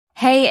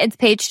Hey, it's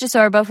Paige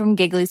DeSorbo from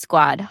Giggly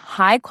Squad.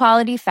 High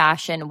quality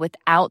fashion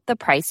without the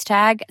price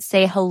tag.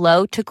 Say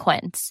hello to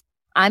Quince.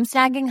 I'm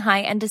snagging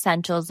high-end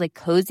essentials like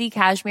cozy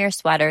cashmere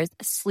sweaters,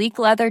 sleek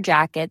leather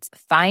jackets,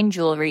 fine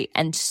jewelry,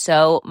 and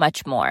so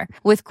much more.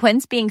 With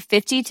Quince being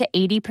 50 to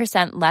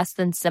 80% less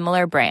than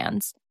similar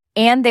brands.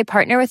 And they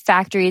partner with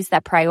factories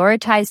that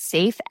prioritize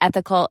safe,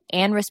 ethical,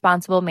 and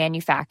responsible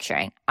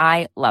manufacturing.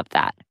 I love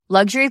that.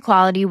 Luxury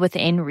quality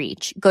within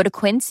reach. Go to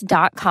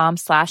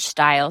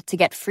quince.com/style to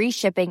get free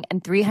shipping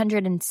and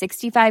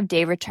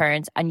 365-day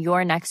returns on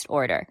your next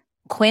order.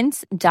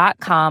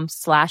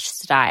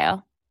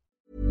 Quince.com/style.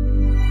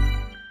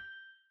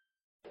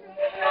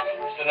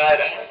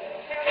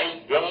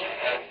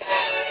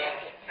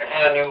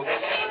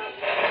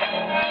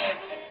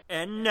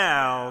 And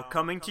now,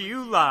 coming to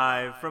you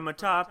live from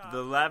atop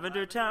the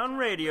Lavender Town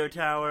Radio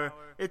Tower,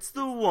 it's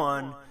the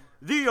one,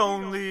 the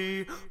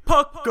only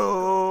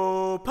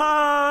Pucko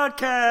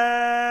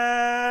Podcast!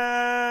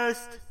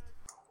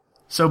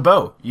 So,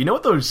 Bo, you know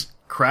what those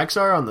cracks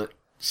are on the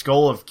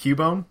skull of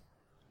Cubone?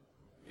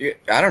 Yeah,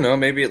 I don't know,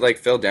 maybe it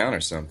fell down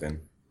or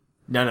something.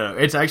 No,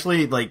 it's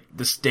actually the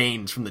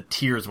stains from the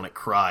tears when it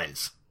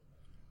cries.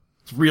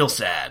 It's real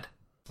sad.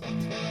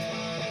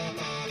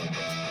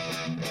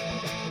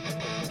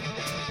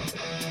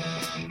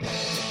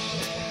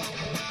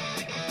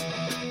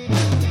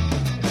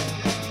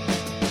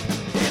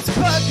 It's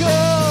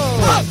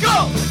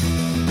Pucko!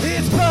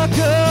 It's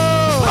Pucko!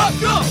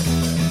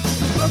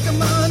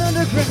 Pokemon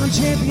Underground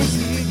Champions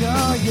League,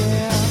 oh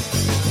yeah!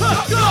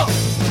 Pucko!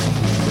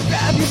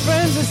 Grab your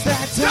friends, it's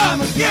that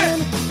time again!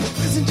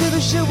 Listen to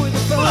the show where the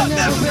fun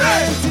never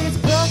ends! It's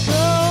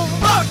Pucko!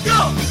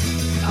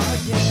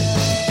 Oh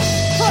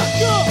yeah!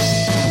 Pucko!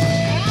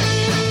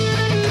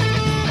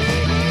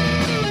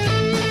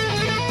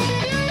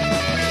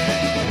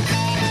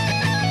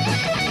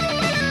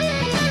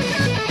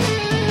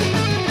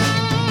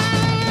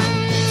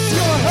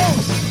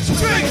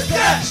 Bring it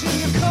back!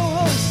 Your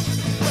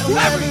co-host,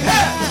 Larry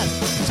Hat!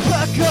 It's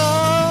Pucko!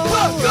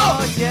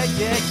 Oh, yeah!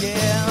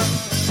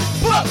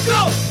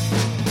 Pucko!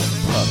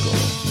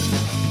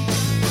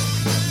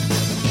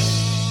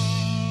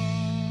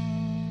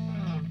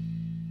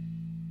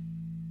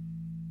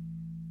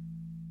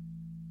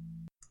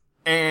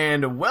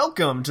 And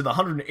welcome to the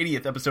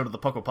 180th episode of the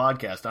Pucko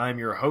Podcast. I'm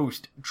your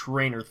host,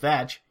 Trainer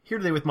Thatch, here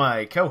today with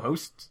my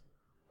co-hosts,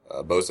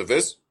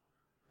 Bocephus.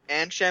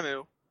 And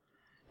Shamu.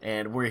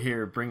 And we're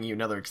here bringing you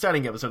another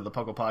exciting episode of the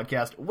Pucko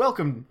Podcast.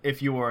 Welcome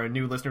if you are a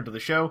new listener to the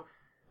show.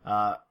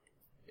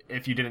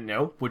 If you didn't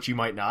know, which you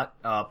might not,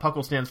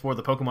 Pucko stands for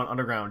the Pokemon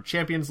Underground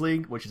Champions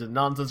League, which is a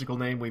nonsensical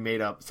name we made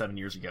up 7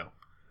 years ago.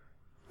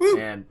 Woo!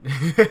 And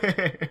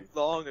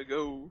Long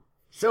ago.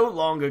 So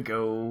long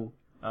ago.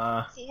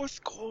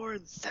 Fourth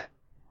chords.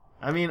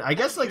 I mean, I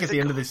guess at the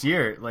end of this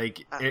year,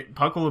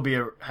 Pucko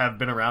will have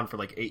been around for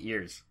 8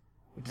 years,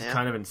 which is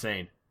kind of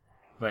insane.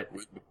 But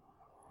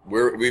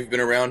We've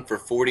been around for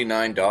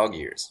 49 dog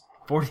years.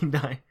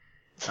 49.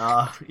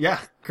 Yeah,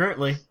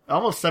 currently.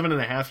 Almost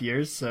 7.5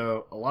 years,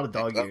 so a lot of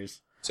dog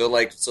years. So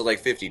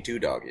 52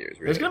 dog years,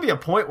 really. There's gonna be a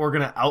point where we're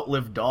gonna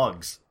outlive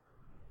dogs.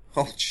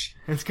 Oh, shit.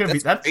 It's gonna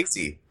that's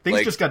crazy.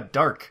 Things just got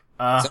dark.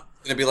 Someone's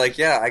gonna be like,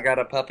 yeah, I got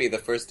a puppy the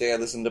first day I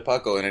listened to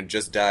Pucko, and it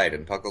just died,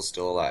 and Pucko's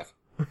still alive.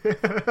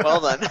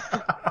 Well then.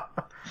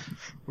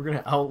 We're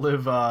gonna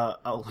outlive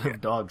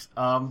dogs.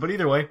 But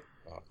either way,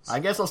 I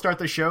guess I'll start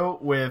the show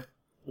with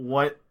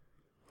what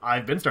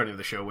I've been starting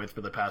the show with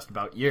for the past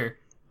about year.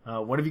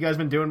 What have you guys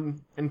been doing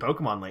in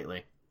Pokemon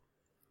lately?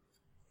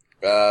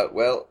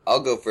 Well, I'll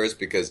go first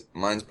because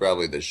mine's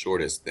probably the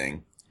shortest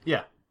thing.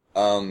 Yeah.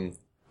 I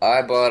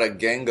bought a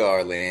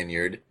Gengar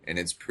lanyard, and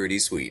it's pretty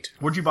sweet.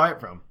 Where'd you buy it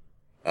from?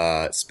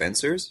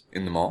 Spencer's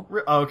in the mall.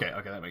 Oh, okay,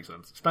 that makes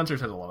sense.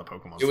 Spencer's has a lot of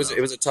Pokemon It was stuff.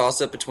 It was a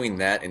toss-up between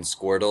that and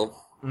Squirtle.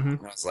 Mm-hmm.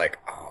 And I was like,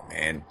 oh,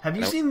 man. Have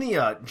you seen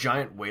the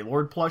giant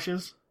Wailord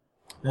plushes?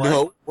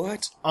 No,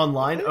 what?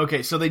 Online?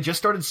 Okay, so they just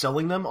started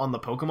selling them on the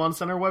Pokemon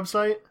Center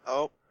website.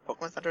 Oh,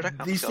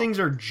 PokemonCenter.com. These things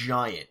are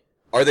giant.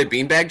 Are they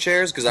beanbag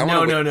chairs? Because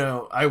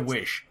No. I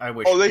wish.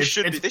 Oh, they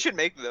should be. They should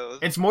make those.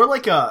 It's more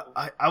like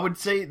I would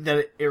say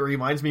that it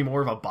reminds me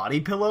more of a body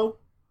pillow.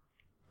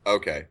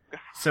 Okay.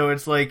 So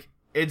it's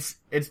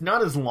it's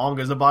not as long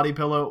as a body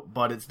pillow,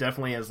 but it's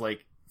definitely as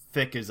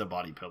thick as a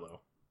body pillow.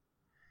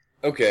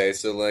 Okay,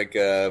 so let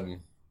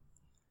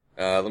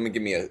me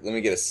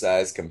get a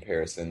size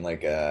comparison.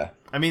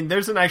 I mean,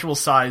 there's an actual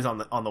size on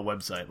the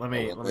website. Let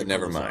me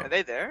never mind. Are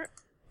they there?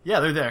 Yeah,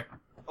 they're there.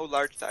 Oh,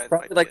 large size.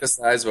 Probably the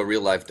size of a real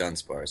life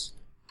Dunsparce.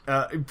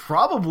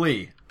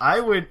 Probably.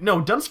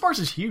 No, Dunsparce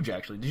is huge,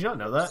 actually. Did you not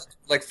know that?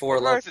 4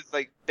 Dunsparce is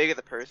big as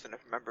a person, if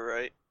I remember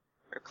right.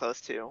 Or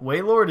close to.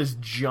 Wailord is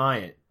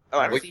giant. Oh,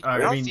 I don't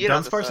see it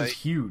on the Dunsparce site. is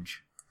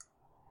huge.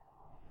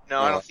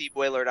 No, I don't see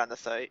Wailord on the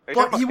site.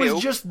 But he was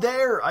just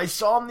there. I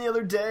saw him the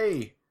other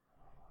day.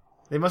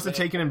 They must have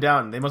taken him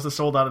down. They must have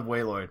sold out of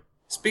Wailord.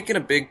 Speaking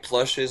of big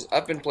plushes,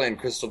 I've been playing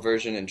Crystal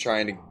Version and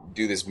trying to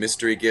do this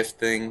mystery gift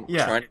thing.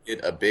 Yeah. Trying to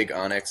get a big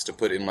Onyx to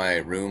put in my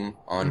room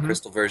on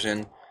Crystal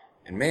Version.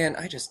 And man,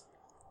 I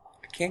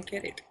can't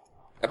get it.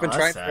 I've been Oh,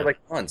 trying that's for sad.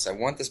 like months. I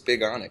want this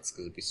big Onyx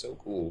because it'd be so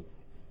cool.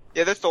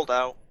 Yeah, they're sold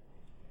out.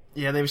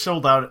 Yeah, they've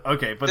sold out.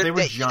 Okay, but they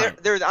were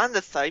giant. They're on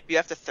the site, but you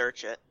have to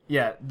search it.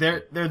 Yeah,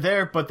 they're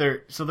there, but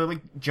they're like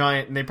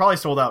giant, and they probably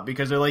sold out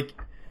because they're like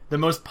the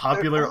most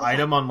popular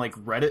item on like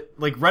Reddit.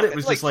 Like Reddit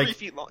was It's just like 3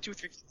 feet long, 2 or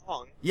 3 feet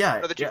long. yeah,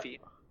 Another 2 yeah,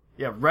 feet.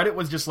 yeah. Reddit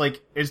was just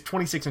like it's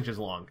 26 inches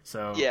long,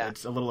 so Yeah.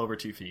 it's a little over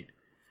 2 feet.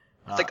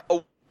 It's like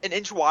an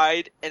inch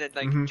wide and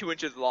like Mhm. 2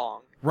 inches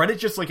long. Reddit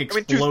just like I mean,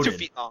 exploded. 2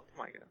 feet long. Oh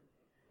my god.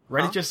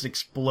 Reddit Huh? just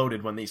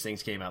exploded when these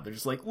things came out. They're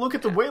just like, look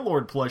at the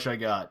Waylord plush I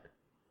got.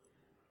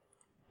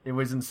 It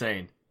was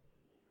insane.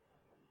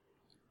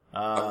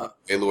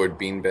 Gaylord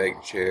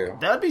beanbag chair.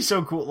 That would be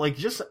so cool. Like,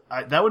 just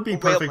that would be Well,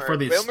 perfect for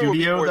the Whalmer would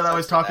be studio more that I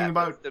was excited for talking that,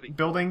 about but it'd be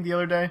building the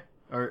other day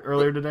or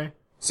earlier today.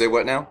 Say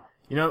what now?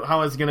 You know how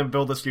I was gonna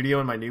build a studio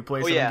in my new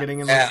place Oh, that yeah. I'm getting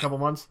in like Yeah. a couple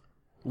months?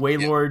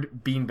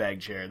 Waylord beanbag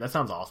chair. That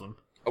sounds awesome.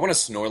 I want a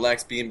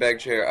Snorlax beanbag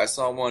chair. I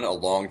saw one a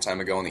long time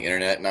ago on the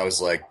internet, and I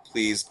was like,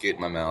 please get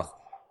in my mouth.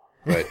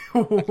 But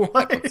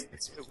What?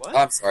 What?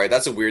 I'm sorry,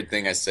 that's a weird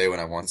thing I say when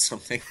I want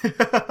something.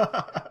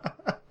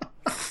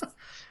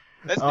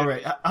 That's All new.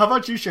 right. How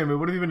about you, Shamu?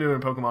 What have you been doing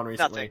in Pokemon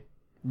recently?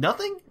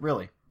 Nothing. Nothing?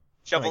 Really?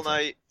 Shovel That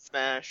makes Knight,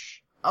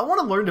 Smash. I want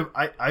to learn to.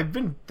 I've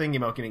been thinking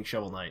about getting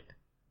Shovel Knight.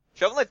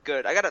 Shovel Knight's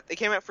good. I got it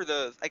came out for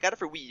I got it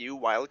for Wii U a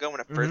while ago when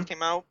it Mhm. first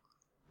came out.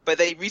 But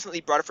they recently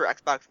brought it for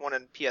Xbox One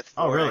and PS4.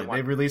 Oh, really? and I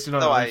They've want- released it on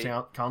No,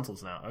 other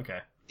consoles now. Okay.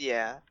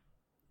 Yeah.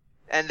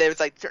 And there's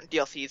like certain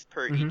DLCs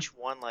per Mhm. each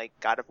one, like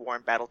God of War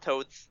and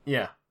Battletoads.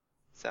 Yeah.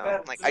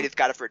 So like I just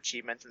got it for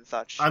achievements and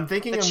such. I'm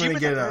thinking I'm gonna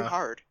Achievements get are very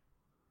hard.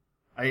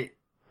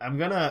 I'm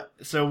gonna.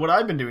 So what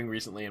I've been doing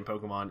recently in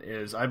Pokemon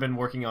is I've been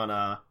working on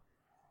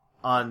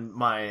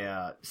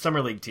my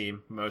summer league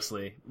team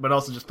mostly, but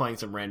also just playing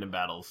some random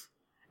battles.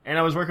 And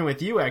I was working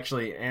with you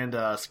actually and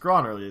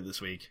Scrawn earlier this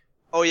week.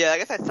 Oh yeah, I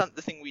guess that's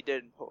the thing we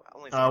did.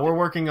 We're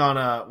working on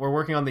the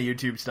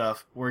YouTube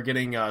stuff. We're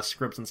getting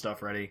scripts and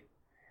stuff ready,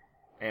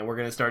 and we're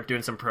gonna start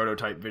doing some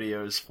prototype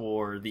videos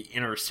for the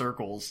inner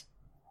circles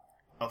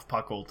of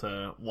Puckle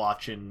to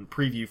watch and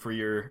preview for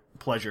your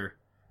pleasure.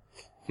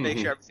 Make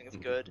sure everything is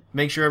good.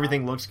 Make sure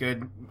everything looks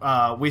good.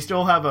 We're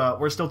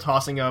still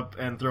tossing up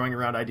and throwing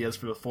around ideas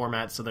for the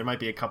format, so there might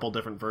be a couple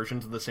different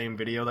versions of the same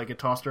video that get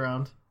tossed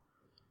around.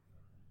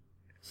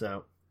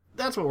 So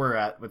that's what we're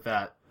at with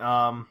that.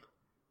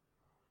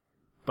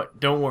 But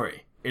don't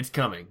worry, it's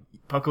coming.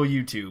 Puckle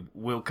YouTube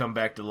will come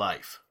back to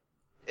life.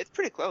 It's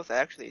pretty close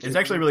actually. It's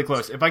actually really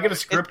close. If I get a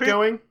script pretty-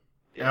 going,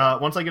 Yeah.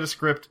 once I get a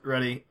script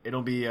ready,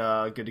 it'll be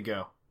good to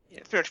go. Yeah,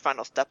 it's pretty much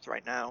final steps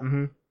right now.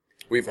 Mm-hmm.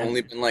 We've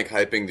only been like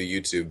hyping the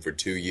YouTube for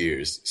 2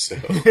 years, so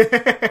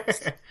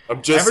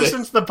I'm just Ever saying.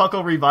 since the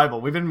Puckle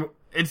revival,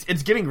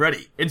 it's getting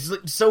ready. It's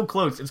so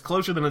close. It's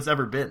closer than it's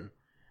ever been.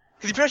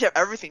 Because you pretty much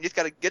have everything. You just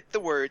gotta get the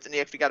words and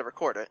you actually gotta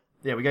record it.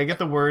 Yeah, we gotta get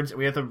the words,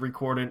 we have to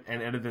record it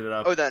and edit it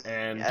up, Oh, then,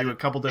 and yeah, do a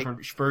couple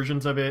different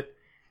versions of it,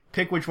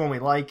 pick which one we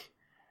like,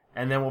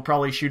 and then we'll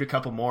probably shoot a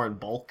couple more in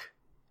bulk.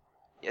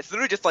 Yeah, it's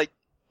literally just like,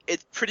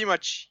 it's pretty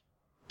much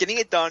getting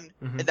it done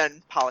Mhm. and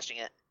then polishing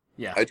it.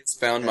 Yeah. I just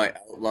found my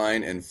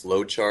outline and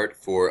flowchart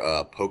for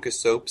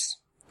Pokesoaps,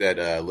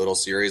 that little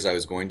series I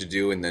was going to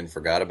do and then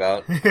forgot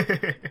about.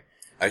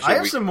 I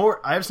have some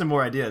more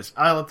ideas.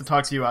 I'll have to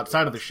talk to you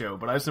outside of the show,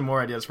 but I have some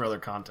more ideas for other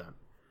content.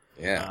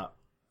 Yeah.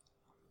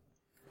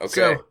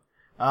 So,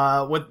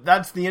 Okay.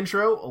 that's the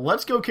intro.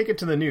 Let's go kick it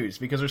to the news,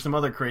 because there's some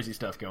other crazy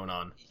stuff going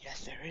on.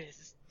 Yes, there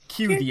is.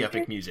 Cue the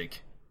epic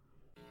music.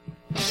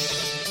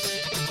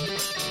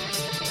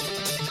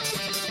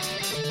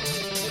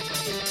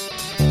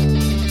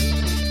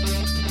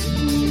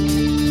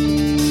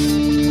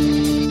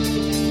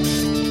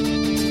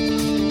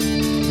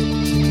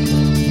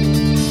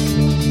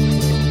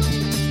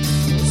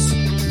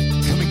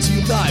 Coming to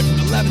you live from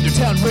the Lavender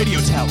Town Radio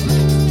Tower.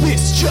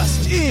 This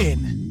just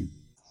in.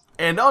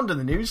 And on to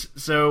the news.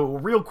 So,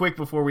 real quick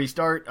before we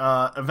start,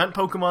 event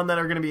Pokemon that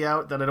are going to be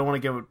out that I don't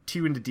want to go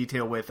too into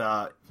detail with.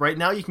 Right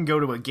now, you can go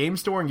to a game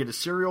store and get a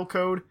serial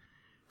code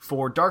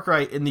for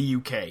Darkrai in the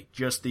UK,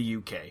 just the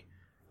UK.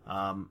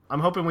 I'm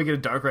hoping we get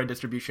a Darkrai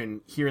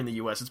distribution here in the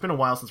US. It's been a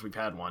while since we've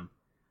had one.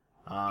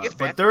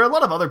 But there are a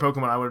lot of other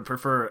Pokemon I would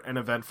prefer an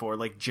event for,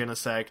 like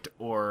Genesect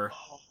or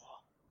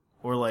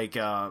like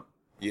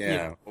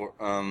Yeah. Or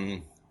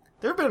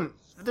there have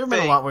been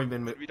a lot we've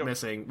been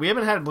missing. We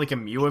haven't had like a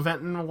Mew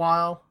event in a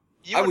while.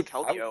 You I and would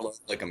Keldeo. love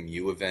like a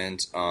Mew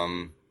event.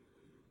 Well,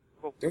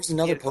 There was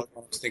another yeah, Pokemon I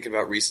was thinking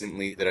about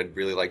recently that I'd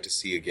really like to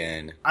see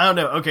again. I don't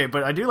know. Okay,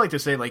 but I do like to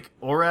say like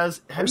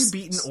Oraz. Have you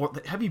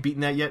Oraz-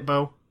 beaten that yet,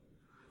 Bo?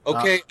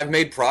 Okay, I've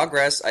made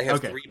progress. I have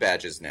okay. 3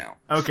 badges now.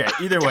 Okay.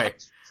 Either way,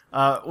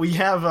 we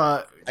have.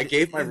 I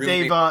gave my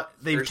roommate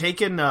They've first-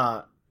 taken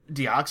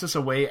Deoxys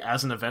away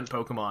as an event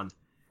Pokemon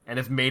and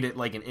have made it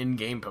like an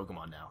in-game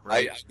Pokemon now.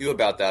 Right. I knew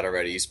about that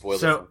already. You spoiled it.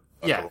 So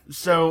for- yeah.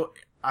 So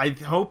I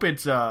hope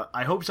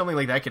I hope something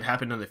like that could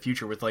happen in the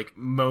future with like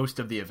most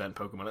of the event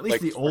Pokemon, at least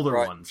Like, the older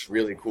Darkrai ones. is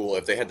really cool.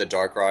 If they had the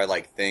Darkrai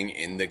like thing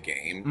in the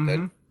game,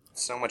 Mhm.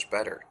 that's so much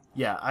better.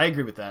 Yeah, I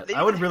agree with that. They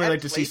I would even really had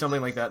like to see places-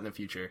 something like that in the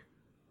future.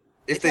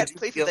 If they they have do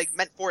places feel- like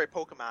meant for a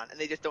Pokemon, and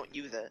they just don't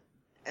use it.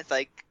 And it's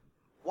like,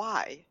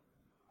 why?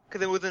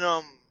 Because it was in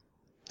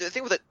the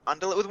thing with it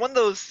was one of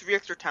those 3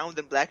 extra towns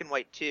in Black and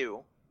White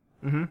 2,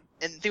 Mm-hmm.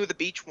 and the thing with the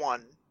beach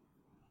one,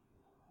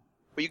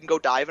 where you can go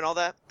dive and all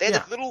that. They had Yeah.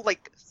 this little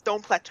like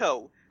stone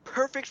plateau,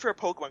 perfect for a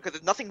Pokemon because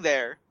there's nothing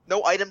there,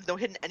 no items, no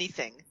hidden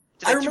anything,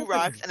 just I like 2 remember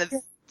rocks and that.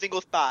 a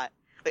single spot.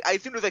 Like I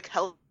assumed it was like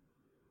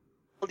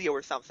Keldeo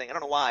or something. I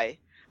don't know why,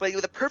 but it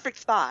was a perfect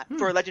spot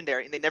for a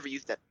legendary, and they never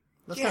used it.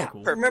 That's Yeah, kind of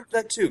cool. I remember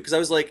that too, because I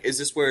was like, is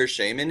this where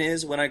Shaman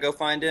is when I go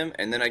find him?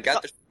 And then I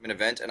got the Shaman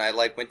event, and I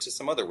like went to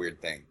some other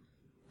weird thing.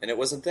 And it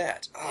wasn't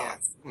that. Yeah.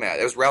 Oh, man,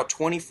 it was Route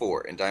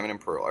 24 in Diamond and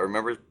Pearl. I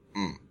remember.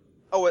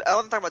 Oh, I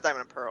wasn't talking about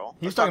Diamond and Pearl.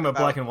 He's talking about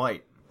Black and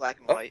White. Black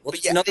and Oh, White. well, But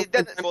there's yeah, another they've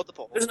done one- it in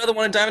multiple. There's another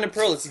one in Diamond and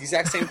Pearl. It's the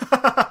exact same.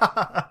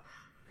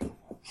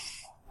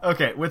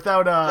 Okay,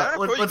 without Diamond and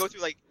Pearl, you let's go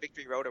through like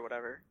Victory Road or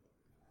whatever,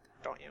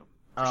 don't you?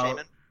 For Uh,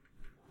 Shaman.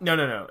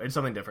 no, it's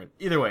something different.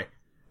 Either way,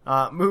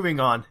 moving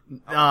on.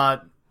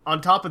 On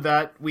top of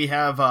that, we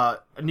have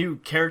a new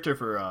character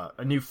for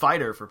a new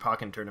fighter for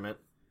Pokken Tournament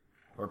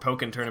or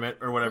Pokken Tournament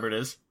or whatever it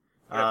is.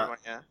 Whatever one,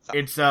 yeah.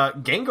 It's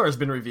Gengar's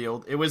been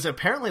revealed. It was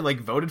apparently like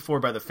voted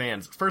for by the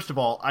fans. First of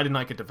all, I did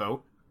not get to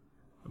vote.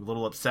 I'm a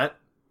little upset.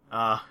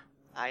 I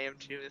am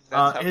too. That's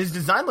how- His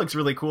design looks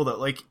really cool though.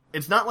 Like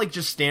it's not like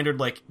just standard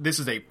like this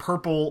is a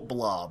purple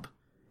blob.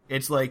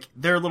 It's like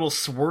there are little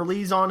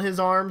swirlies on his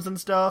arms and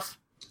stuff.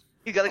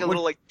 He's got like a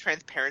little like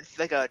transparency,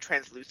 like a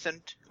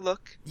translucent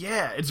look.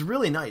 Yeah, it's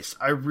really nice.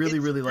 I really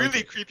It's like really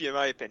it. creepy in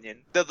my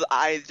opinion. The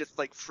eyes just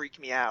like freak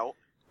me out.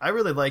 I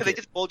really like Because they it.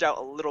 just bulge out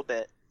a little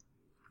bit.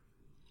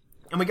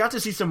 And we got to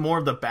see some more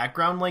of the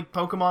background like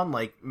Pokemon,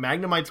 like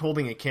Magnemite's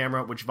holding a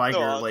camera, which Viger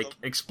awesome. like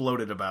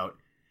exploded about.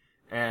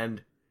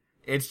 And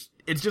it's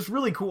just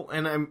really cool,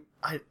 and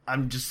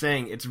I'm just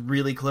saying it's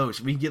really close.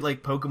 We can get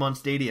like Pokemon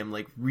Stadium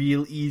like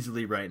real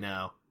easily right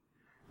now.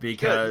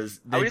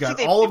 Because I would they've just got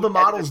think all they of the would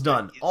edit models this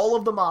done. thing. All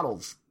of the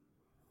models.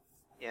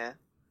 Yeah.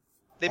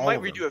 They All might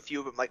of them. redo a few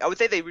of them. Like I would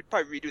say they would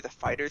probably redo the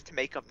fighters to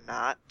make them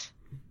not.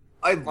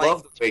 I Like,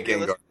 love the way Gengar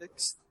realistic.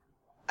 looks.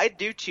 I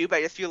do too, but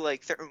I just feel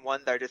like certain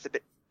ones are just a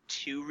bit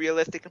too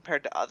realistic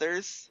compared to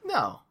others.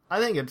 No, I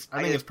think it's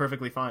just-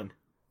 perfectly fine.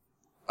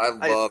 I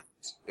love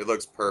it. It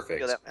looks I perfect.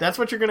 feel that, That's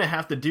what you're gonna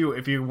have to do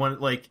if you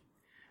want like.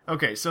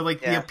 Okay, so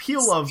like the Yeah.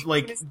 appeal of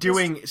like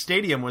doing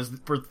Stadium was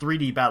for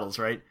 3D battles,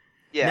 right?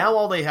 yeah. Now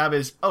all they have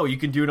is you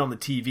can do it on the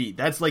TV.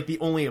 That's like the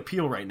only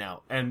appeal right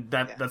now, and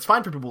that's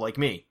fine for people like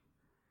me,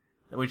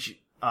 which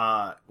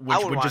I would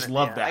want just it,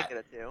 love yeah, that. I get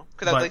it too.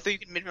 Because But- like so you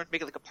can make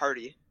it like a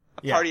party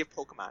Yeah. party of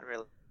Pokemon,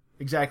 really.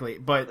 Exactly,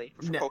 but For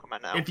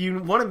Pokemon now. if you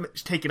want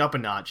to take it up a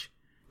notch,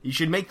 you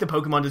should make the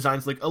Pokemon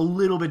designs look a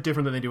little bit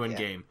different than they do in Yeah,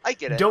 game. I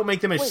get it. Don't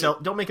make them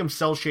don't make them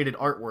cell shaded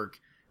artwork,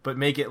 but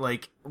make it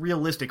like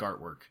realistic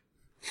artwork.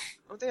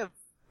 Oh, they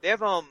have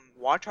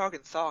Warthog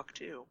and Sock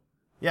too.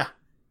 Yeah,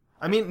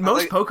 I mean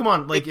most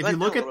Pokemon like They if you blend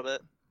look in at a little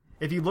bit.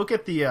 if you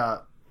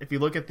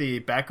look at the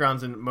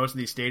backgrounds in most of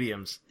these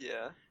stadiums,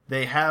 Yeah.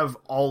 they have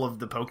all of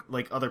the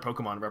other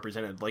Pokemon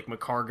represented, like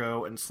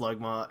Macargo and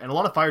Slugma, and a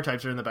lot of fire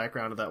types are in the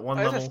background of that one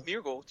There's level. a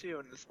Smeargle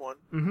too in this one.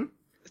 Mm-hmm.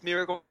 Is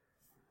Smeargle?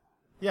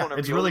 Yeah, on a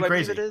it's real, really I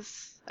believe crazy. It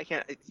is. I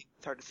can't.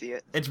 It's hard to see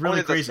it. It's Only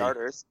really the crazy.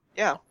 Starters.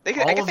 Yeah, they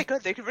could. All I guess of- they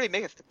could. They could really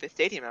make a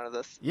stadium out of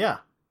this. Yeah,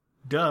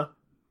 duh.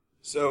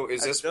 So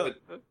is this I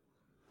what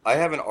I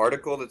have an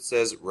article that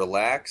says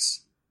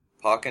relax,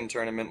 Pokken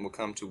Tournament will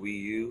come to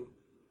Wii U.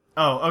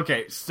 Oh,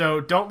 okay. So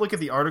don't look at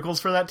the articles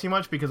for that too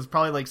much because it's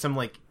probably like some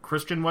like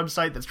Christian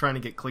website that's trying to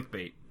get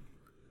clickbait.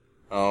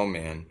 Oh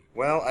man.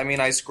 Well, I mean,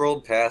 I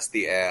scrolled past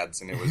the ads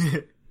and it was,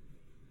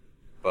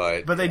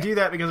 but They yeah. do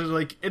that because it's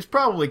like it's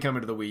probably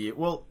coming to the Wii U.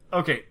 Well,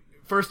 okay.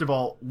 First of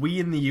all, we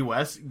in the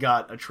U.S.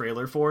 got a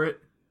trailer for it,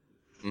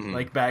 Mhm.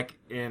 like back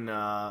in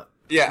Yeah,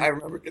 I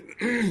remember.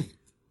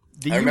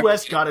 the I remember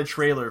U.S. seeing- got a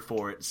trailer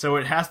for it, so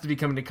it has to be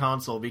coming to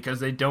console because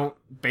they don't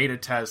beta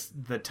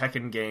test the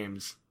Tekken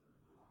games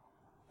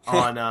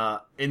on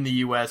in the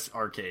U.S.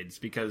 arcades.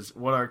 Because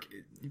But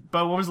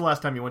when was the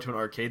last time you went to an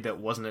arcade that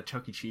wasn't a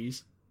Chuck E.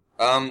 Cheese?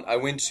 I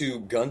went to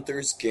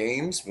Gunther's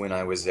Games when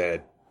I was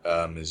at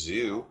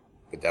Mizzou,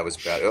 but that was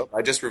bad. Oh,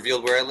 I just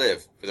revealed where I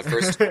live for the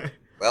first time.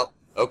 Well,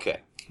 okay.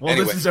 Well,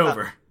 Anyway. this is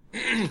over.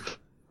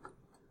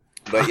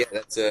 But yeah,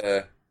 that's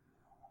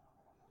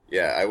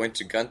yeah, I went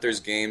to Gunther's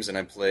Games and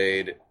I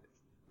played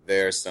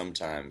there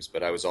sometimes,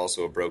 but I was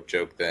also a broke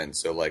joke then,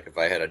 so like if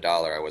I had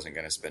 $1, I wasn't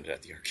going to spend it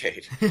at the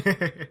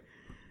arcade.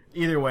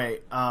 Either way,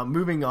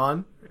 moving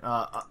on,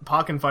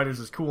 Pokken Fighters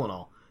is cool and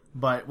all,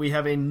 but we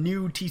have a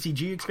new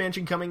TCG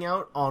expansion coming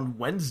out on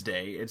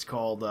Wednesday. It's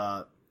called,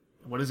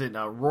 what is it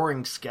now?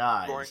 Roaring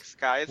Skies. Roaring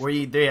Skies.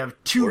 Where they have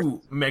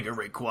 2 Mega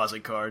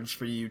Rayquaza cards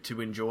for you to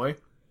enjoy.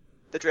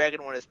 The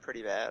dragon one is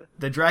pretty bad.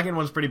 The dragon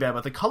one's pretty bad,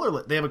 but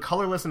they have a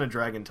colorless and a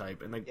dragon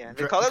type, and the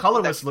the colorless one's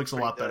colorless actually looks a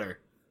lot pretty good. better.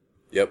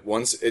 Yep,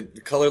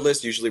 the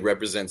colorless usually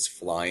represents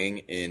flying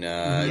in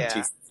Yeah.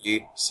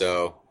 TCG,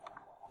 so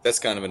that's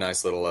kind of a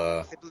nice little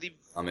I believe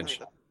homage.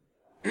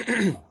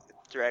 the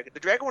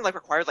dragon one like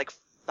requires like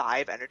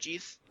 5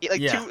 energies. Yeah,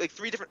 Yeah.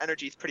 3 different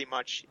energies pretty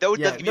much. Though it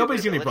Yeah, does give you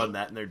nobody's gonna be ability. running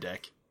that in their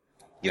deck.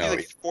 Gives No, you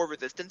like 4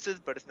 resistances,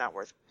 but it's not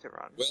worth it to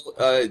run.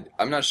 Well,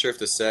 I'm not sure if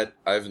the set.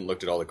 I haven't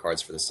looked at all the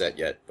cards for the set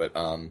yet, but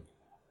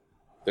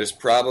there's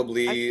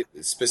probably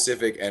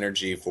specific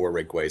energy for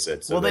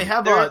Rayquaza. So Well, they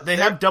have they're-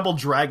 have double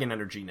dragon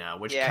energy now,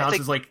 which Yeah, counts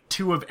it's as like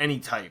 2 of any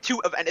type.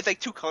 And it's like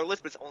 2 colorless,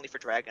 but it's only for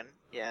dragon.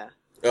 Yeah.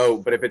 Oh,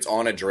 but if it's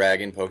on a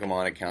dragon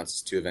Pokemon, it counts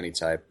as 2 of any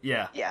type.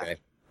 Yeah. Yeah. Okay.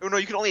 Oh no,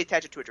 you can only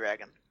attach it to a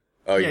dragon.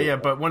 Oh, Yeah,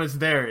 but when it's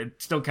there,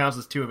 it still counts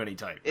as 2 of any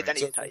type. It's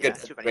right? any type. Yeah,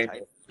 2 of any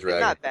type. It's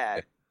not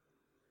bad.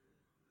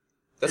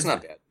 That's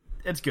not bad.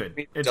 It's good. I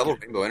mean, It's double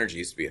good. rainbow energy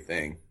used to be a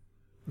thing.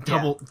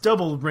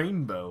 Double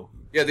rainbow.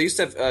 Yeah, they used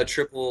to have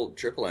triple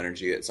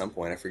energy at some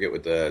point. I forget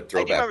what the I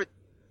throwback.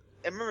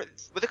 remember.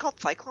 Was it called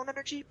Cyclone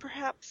Energy,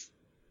 perhaps?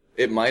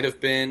 It might have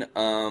been.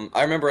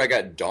 I remember I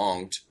got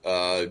donked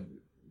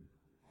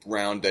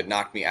round that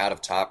knocked me out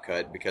of Top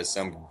Cut because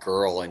some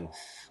girl when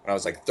I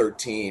was like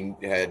 13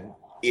 had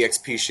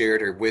EXP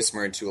shared her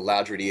Whismur into a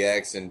Loudred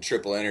EX and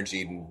triple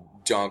energy and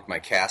donked my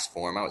cast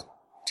form. I was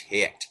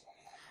ticked.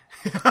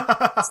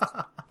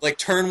 Like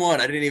turn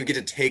 1, I didn't even get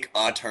to take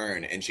a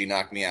turn, and she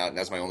knocked me out, and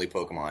that was my only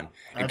Pokemon. And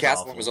That's cast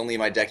awful. form was only in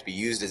my deck to be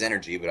used as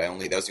energy, but that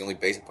was the only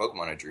basic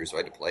Pokemon I drew, so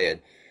I had to play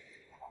it.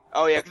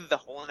 Oh yeah, 'cause of the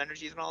Hoenn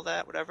energies and all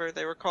that, whatever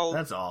they were called.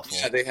 That's awful.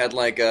 Yeah, they had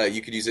like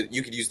you could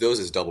use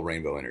those as double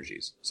rainbow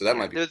energies. So that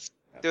might be There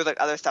was like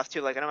other stuff too.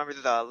 Like I don't remember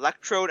the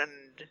Electrode and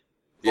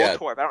Yeah.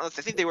 Voltorb. I don't know.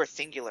 I think they were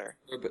singular.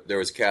 But there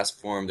was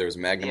cast form, there was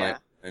Magnemite,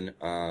 and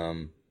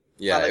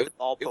yeah, like it was,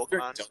 all it was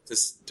very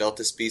Pokemon.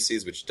 Delta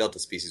species, which Delta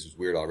species was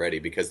weird already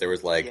because there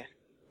was like Yeah.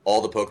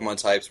 all the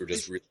Pokemon types were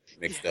just really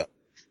mixed up.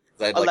 'Cause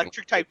I had, like,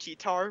 Electric type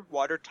T-Tar,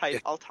 water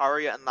type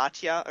Altaria and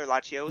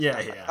Latios. Yeah,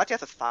 yeah.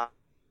 Latias is fire.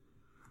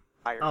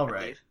 All I right.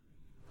 believe.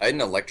 I had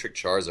an electric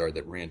Charizard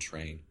that ran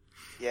train.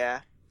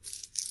 Yeah.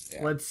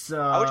 Yeah. Let's.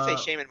 I would say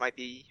Shaman might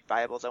be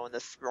viable though in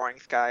this Roaring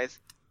Skies.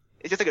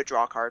 It's just like a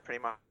draw card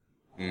pretty much,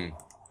 Mm.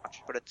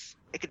 but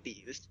it could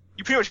be used.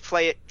 You pretty much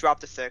play it, drop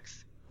the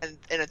 6, and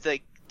it's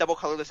like double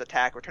colorless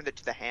attack, returns it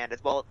to the hand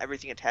as well as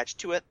everything attached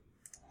to it.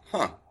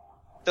 Huh.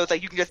 So it's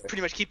like you can just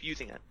pretty much keep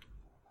using it.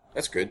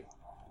 That's good.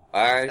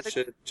 I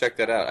should check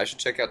that out. I should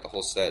check out the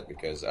whole set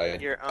because I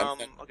Here, I'll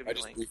give I you a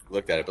just link.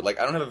 looked at it, but like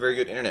I don't have a very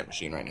good internet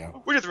machine right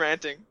now. We're just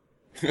ranting.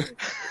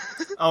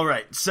 All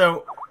right,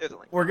 so There's a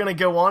link. we're gonna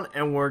go on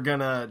and we're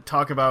gonna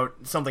talk about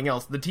something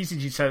else. The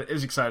TCG set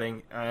is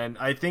exciting, and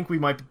I think we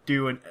might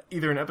do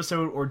either an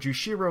episode or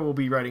Jushiro will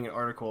be writing an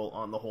article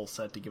on the whole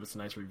set to give us a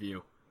nice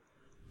review.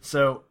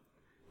 So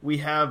we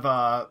have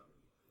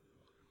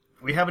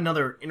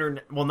another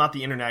not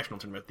the international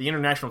tournament. The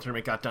international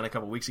tournament got done a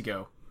couple weeks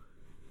ago.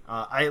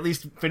 I at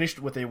least finished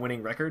with a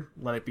winning record.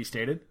 Let it be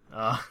stated.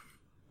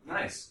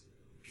 Nice.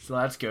 So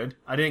that's good.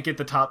 I didn't get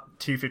the top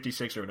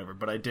 256 or whatever,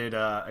 but I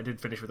did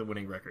finish with a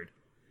winning record.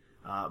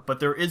 But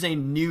there is a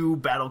new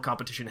battle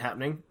competition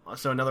happening,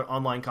 so another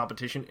online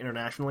competition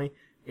internationally.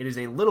 It is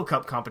a Little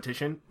Cup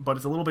competition, but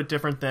it's a little bit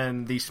different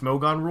than the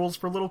Smogon rules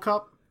for Little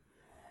Cup,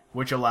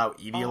 which allow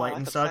Eviolite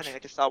and that's such. upsetting. I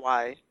just saw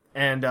why.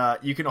 And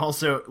you can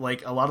also,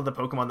 like, a lot of the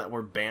Pokemon that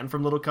were banned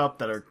from Little Cup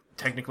that are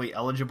technically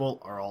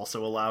eligible are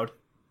also allowed.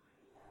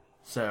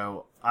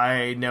 So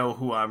I know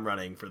who I'm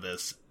running for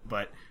this,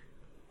 but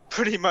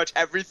Pretty much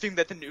everything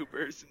that the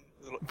Noobers.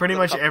 pretty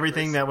much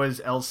everything that was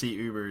LC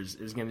Ubers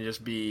is going to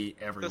just be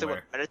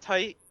everywhere.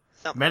 Meditite?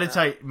 Something like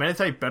that.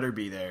 Meditite better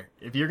be there.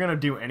 If you're going to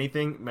do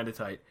anything,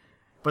 Meditite.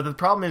 But the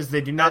problem is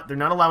they're not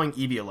allowing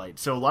Eviolite,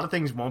 so a lot of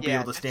things won't be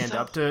Yeah, able to stand so-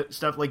 up to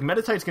stuff. Like,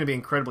 Meditite's going to be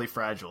incredibly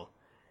fragile.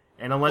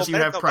 And unless Well,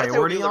 you have Meditite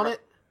priority will on really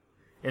it,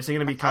 it's going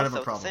to be kind of a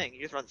Also, problem. the thing,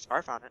 you just run the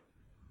Scarf on it.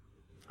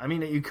 I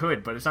mean, you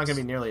could, but it's not going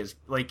to be nearly as...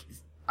 Like,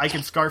 I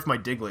could Scarf my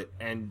Diglett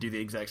and do the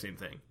exact same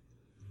thing.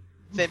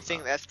 Same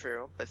thing, that's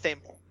true. But same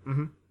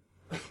Mm-hmm.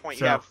 point,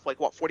 So- you have, like,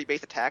 what, 40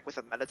 base attack with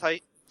a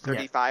Meditite?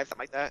 35, something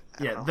like that?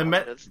 I Yeah, don't the know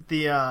how much it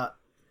is.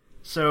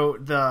 so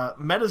the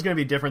meta's going to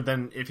be different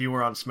than if you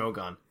were on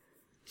Smogon.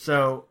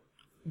 So,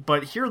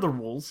 but here are the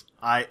rules.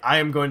 I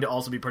am going to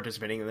also be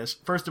participating in this.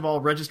 First of all,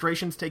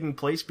 registration's taking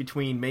place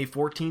between May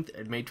 14th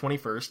and May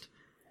 21st.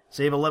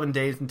 So you have 11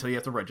 days until you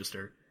have to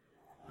register.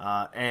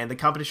 And the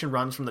competition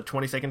runs from the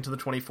 22nd to the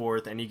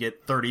 24th, and you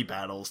get 30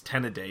 battles,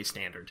 10 a day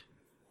standard.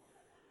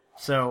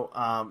 So,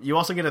 you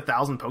also get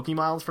 1,000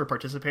 Pokemiles for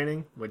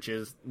participating, which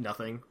is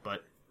nothing,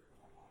 but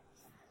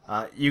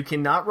you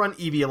cannot run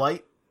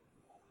Eviolite,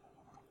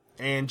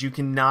 and you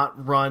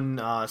cannot run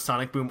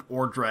Sonic Boom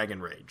or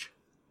Dragon Rage.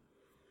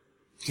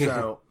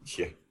 So,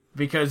 Yeah.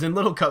 because in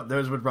Little Cup,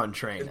 those would run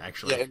Train,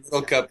 actually. Yeah, in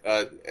World Cup,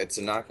 it's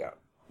a knockout.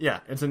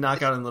 Yeah, it's a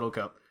knockout in Little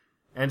Cup.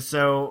 And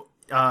so,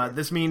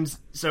 this means,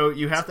 so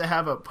you have to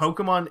have a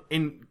Pokemon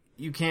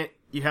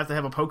you have to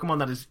have a Pokemon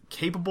that is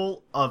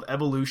capable of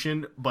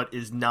evolution, but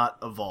is not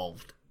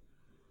evolved.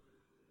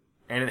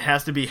 And it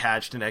has to be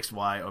hatched in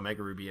XY,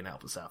 Omega Ruby, and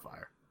Alpha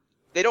Sapphire.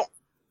 They don't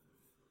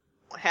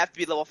have to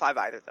be level 5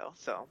 either, though,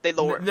 so they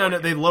lower it. No, for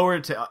you. they lower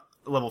it to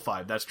level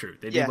 5. That's true.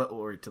 They Yeah. did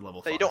lower it to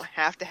level 5. So you don't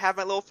have to have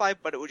my level 5,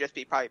 but it would just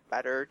be probably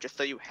better just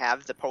so you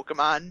have the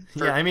Pokemon.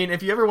 For Yeah, I mean,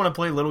 if you ever want to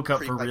play Little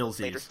Cup for later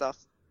realsies, stuff.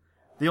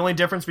 the only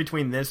difference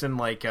between this and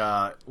like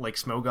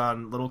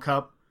Smogon Little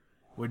Cup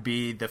would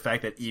be the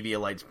fact that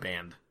Eviolite's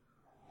banned.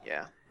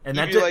 Yeah. And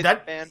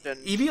Eviolite's banned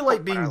and Eviolite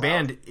Pokemon being are allowed.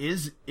 banned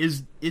is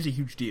a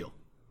huge deal.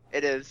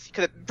 It is,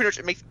 because pretty much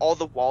it makes all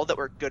the wall that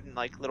were good in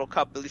like Little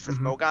Cup, at least for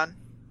Smogon,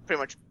 pretty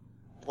much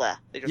blah.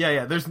 They just,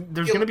 Yeah. There's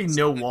going to be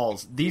no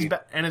walls.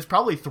 And it's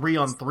probably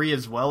 3-on-3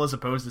 as well, as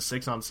opposed to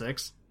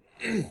 6-on-6.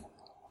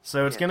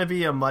 So it's going to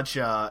be a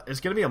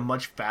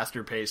much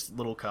faster paced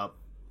Little Cup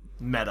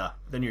meta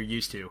than you're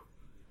used to.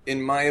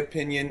 In my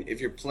opinion,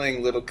 if you're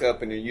playing Little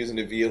Cup and you're using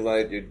a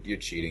Violite, you're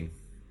cheating.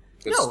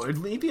 No,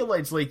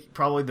 Eviolite's like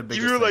probably the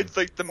biggest Eviolite's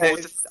thing. like the Hey,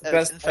 most it's the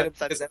best item insensitive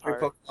because every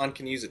part. Pokemon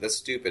can use it. That's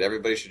stupid.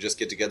 Everybody should just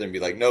get together and be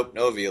like, nope,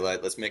 no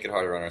Violite. Let's make it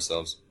harder on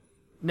ourselves.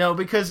 No,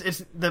 because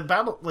it's the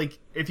battle. Like,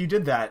 if you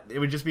did that, it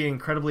would just be an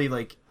incredibly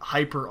like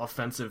hyper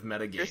offensive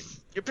metagame.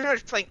 You're pretty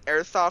much playing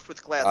Airsoft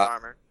with glass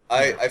armor.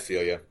 I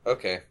feel you.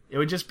 Okay. It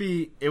would just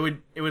be it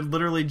would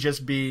literally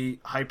just be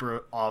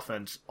hyper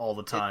offense all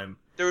the time.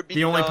 There would be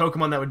The only no-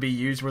 Pokemon that would be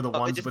used were the it'd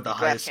ones just with be the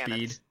glass highest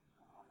cannons. speed,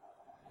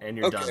 and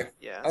you're Okay. done.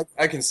 Yeah.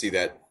 I can see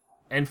that.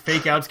 And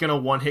Fake Out's gonna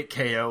one hit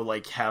KO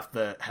like half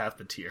the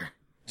tier.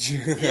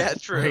 Yeah,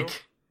 true.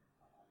 Like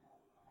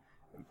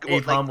Well,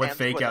 Apom with and-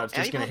 Fake well, no, Out's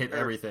just gonna Apom- hit or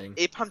everything.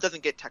 Apom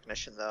doesn't get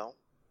Technician though.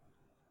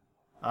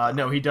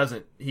 No, he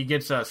doesn't. He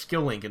gets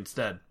Skill Link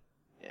instead,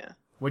 Yeah.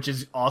 which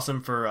is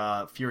awesome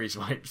for Fury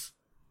Swipes.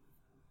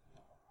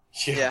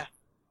 Yeah.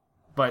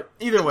 But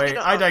either way, You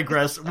know, I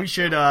digress. We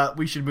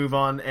should move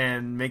on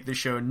and make the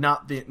show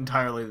not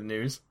entirely the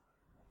news.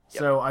 Yep.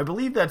 So I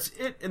believe that's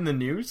it in the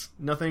news.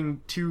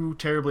 Nothing too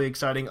terribly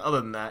exciting other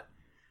than that.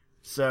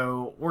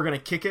 So we're gonna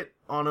kick it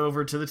on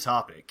over to the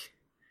topic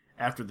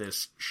after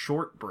this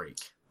short break.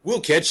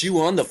 We'll catch you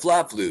on the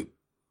flop loop.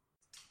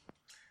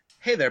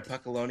 Hey there,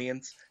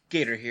 Puckalonians.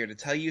 Gator here to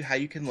tell you how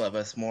you can love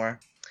us more.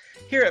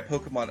 Here at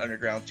Pokemon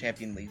Underground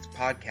Champion League's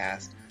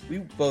podcast, we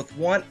both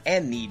want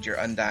and need your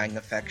undying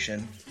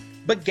affection.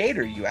 But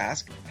Gator, you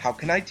ask, how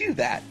can I do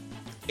that?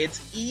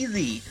 It's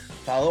easy.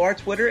 Follow our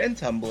Twitter and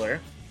Tumblr,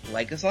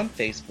 like us on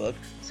Facebook,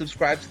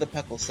 subscribe to the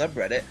Puckle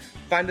subreddit,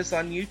 find us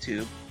on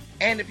YouTube,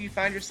 and if you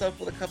find yourself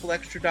with a couple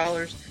extra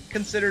dollars,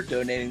 consider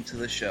donating to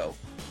the show.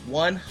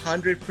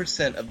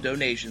 100% of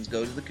donations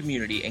go to the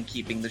community and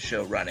keeping the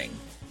show running.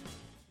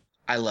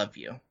 I love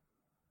you.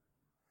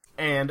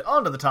 And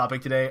on to the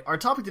topic today. Our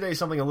topic today is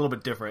something a little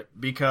bit different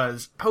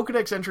because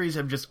Pokedex entries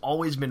have just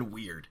always been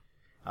weird.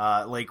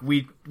 Like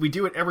we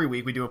do it every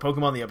week. We do a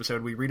Pokemon the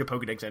episode. We read a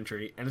Pokedex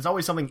entry, and it's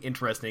always something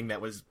interesting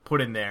that was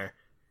put in there.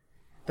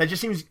 That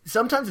just seems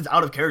sometimes it's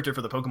out of character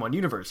for the Pokemon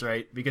universe,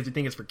 right? Because you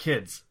think it's for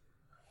kids.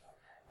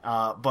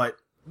 But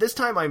this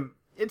time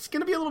it's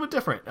gonna be a little bit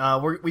different.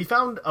 We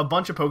found a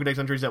bunch of Pokedex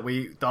entries that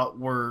we thought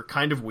were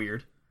kind of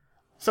weird.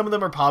 Some of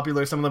them are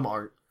popular, some of them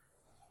aren't.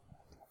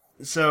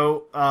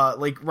 So,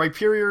 like,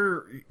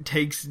 Rhyperior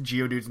takes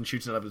Geodudes and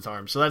shoots it out of his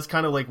arm. So that's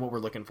kind of like what we're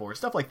looking for.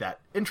 Stuff like that.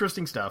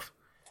 Interesting stuff.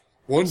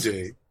 One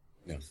day.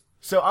 No.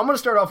 So I'm going to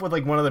start off with,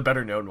 like, one of the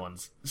better known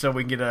ones. So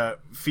we can get a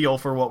feel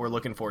for what we're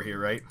looking for here,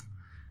 right?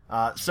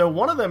 So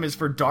one of them is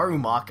for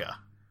Darumaka.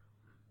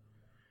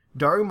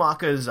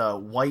 Darumaka's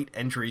white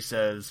entry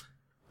says,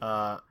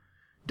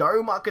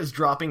 Darumaka's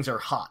droppings are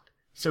hot.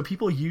 So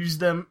people use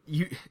them,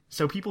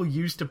 people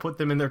used to put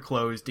them in their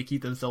clothes to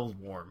keep themselves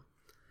warm.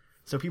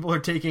 So people are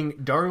taking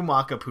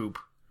Darumaka poop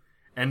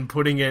and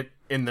putting it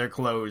in their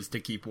clothes to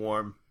keep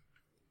warm.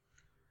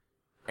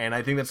 And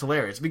I think that's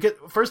hilarious. Because,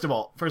 first of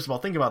all,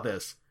 think about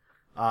this.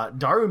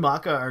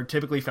 Darumaka are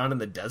typically found in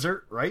the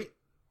desert, right?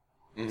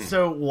 Mm-hmm.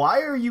 So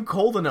why are you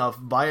cold enough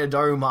by a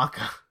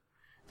Darumaka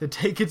to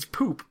take its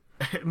poop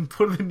and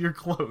put it in your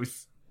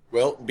clothes?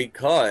 Well,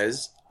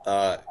 because,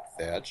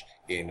 Thatch,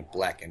 in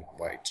Black and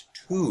White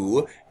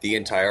 2, the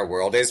entire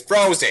world is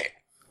frozen!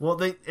 Well,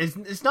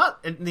 it's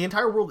not. The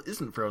entire world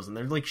isn't frozen.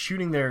 They're like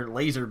shooting their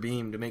laser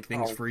beam to make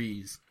things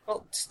freeze.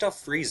 Well, stuff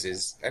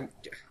freezes.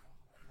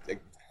 The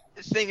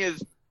thing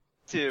is,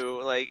 too,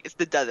 like, it's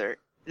the desert.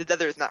 The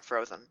desert is not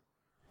frozen.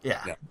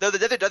 Yeah. No. Though the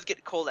desert does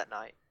get cold at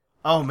night.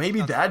 Oh, maybe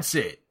that's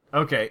it.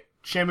 Okay,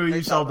 Shamu, you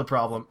Night solved time. the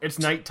problem. It's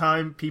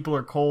nighttime. People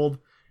are cold,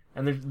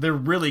 and they're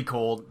really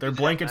cold. Their Is it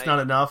at blanket's night? not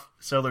enough,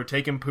 so they're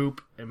taking poop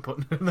and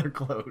putting it in their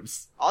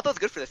clothes. Although it's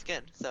good for the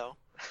skin, so.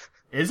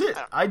 Is it?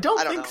 I don't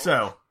think know.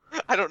 so.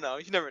 I don't know.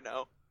 You never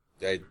know.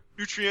 I,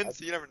 Nutrients,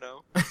 you never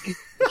know.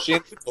 she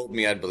told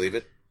me I'd believe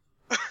it.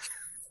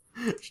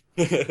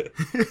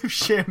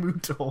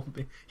 Shamu told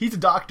me he's a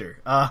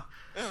doctor.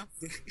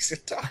 He's a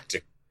doctor.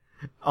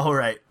 All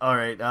right.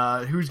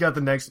 Who's got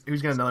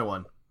another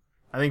one?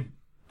 I think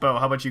Bo.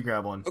 How about you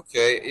grab one?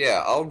 Okay,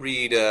 yeah, I'll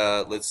read,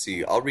 let's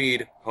see. I'll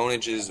read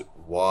Honage's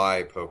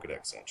Y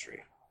Pokedex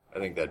entry. I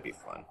think that'd be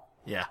fun.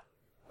 Yeah.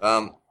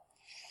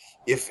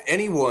 If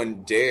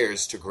anyone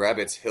dares to grab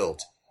its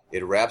hilt,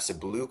 it wraps a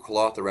blue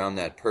cloth around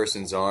that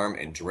person's arm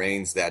and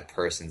drains that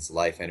person's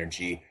life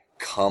energy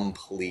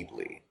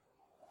completely.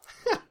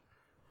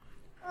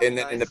 And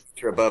then in the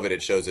picture above it,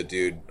 it shows a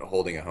dude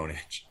holding a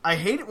Honedge. I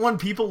hate it when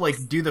people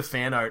like do the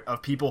fan art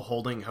of people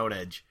holding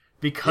Honedge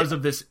because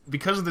of this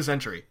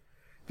entry.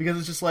 Because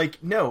it's just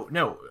like, no,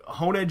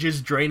 Honedge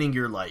is draining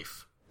your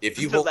life. If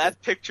you the hold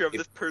last picture of it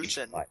this will eat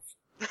your person. life.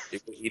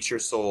 It will eat your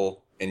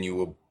soul, and you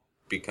will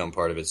become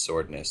part of its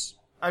swordness.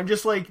 I'm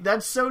just like,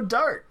 that's so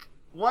dark.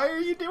 Why are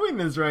you doing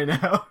this right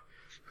now?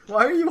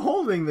 Why are you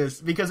holding this?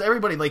 Because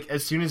everybody, like,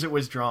 as soon as it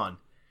was drawn,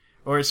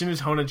 or as soon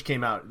as Honedge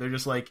came out, they're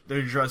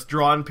just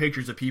drawn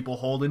pictures of people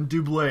holding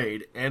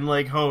Doublade and,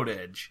 like,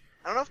 Honedge.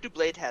 I don't know if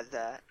Doublade has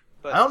that.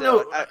 But I don't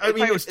know. I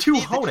mean, it was too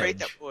Honedge.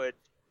 Honedge.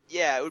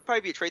 It would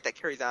probably be a trait that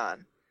carries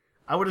on.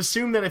 I would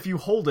assume that if you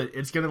hold it,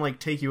 it's gonna, like,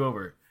 take you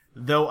over.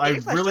 Though I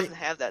Flash really... doesn't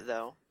have that,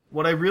 though.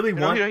 What I really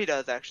want... No, he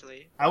does,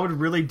 actually. I would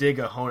really dig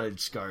a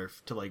Honedge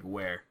scarf to, like,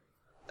 wear.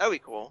 That'd be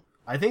cool.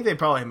 I think they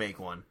probably make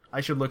one.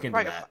 I should look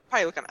into that.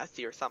 Probably look on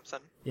Etsy or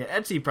something. Yeah,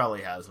 Etsy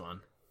probably has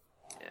one.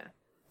 Yeah.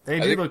 They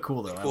do look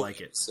cool, though. I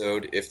like it.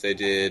 Episode, if they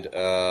did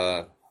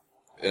an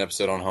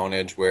episode on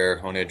Honedge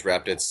where Honedge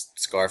wrapped its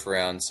scarf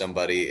around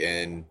somebody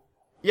and...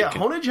 Yeah,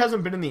 Honedge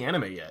hasn't been in the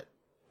anime yet.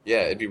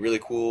 Yeah, it'd be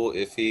really cool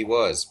if he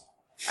was.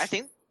 I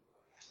think...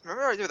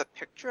 Remember there was a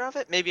picture of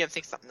it? Maybe I'm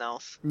thinking something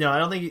else. No, I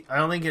don't think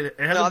it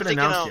hasn't been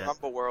announced yet.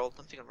 Rumble World.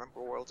 I'm thinking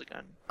Rumble World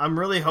again. I'm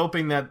really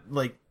hoping that,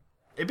 like,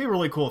 it'd be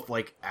really cool if,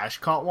 like, Ash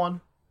caught one.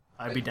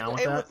 I'd be down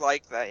with I that. would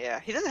like that, yeah.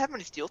 He doesn't have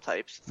many steel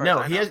types. No,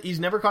 he's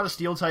never caught a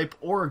steel type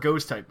or a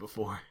ghost type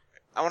before.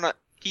 I wanna...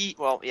 he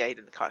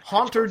didn't catch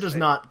Haunter does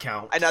not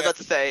count. I know that's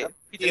to say.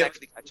 He didn't Yeah.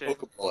 actually catch it.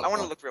 I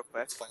wanna look real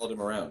quick. Followed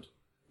him around.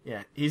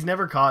 Yeah, he's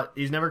never caught a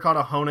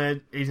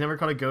Honedge, he's never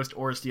caught a ghost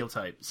or a steel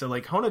type. So,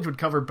 like, Honedge would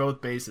cover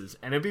both bases,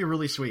 and it'd be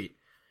really sweet.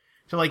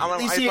 So, like, at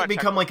least see it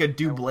become, like, a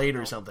Doublade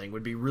or something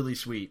would be really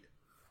sweet.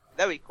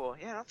 That'd be cool.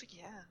 Yeah, I don't think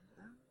he has.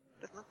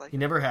 Doesn't look like He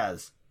never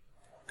has.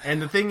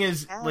 And the thing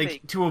is,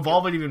 like, to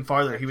evolve it even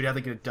farther, he would have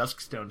to get a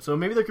Dusk Stone. So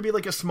maybe there could be,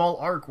 like, a small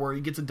arc where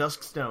he gets a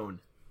Dusk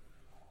Stone.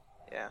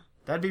 Yeah.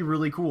 That'd be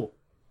really cool.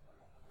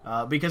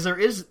 Because there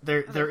is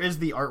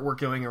the artwork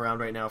going around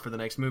right now for the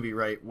next movie,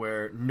 right,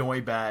 where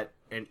Noibat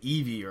and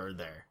Eevee are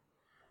there.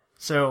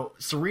 So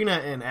Serena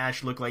and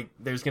Ash look like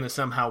there's going to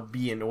somehow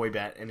be a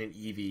Noibat and an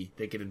Eevee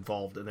that get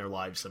involved in their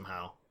lives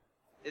somehow.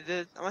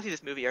 I want to see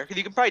this movie art, because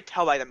you can probably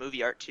tell by the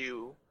movie art,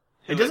 too.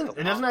 It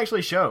doesn't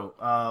actually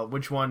show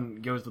which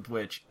one goes with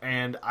which,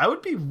 and I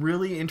would be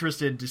really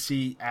interested to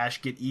see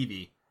Ash get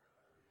Eevee,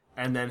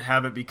 and then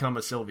have it become a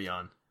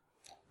Sylveon.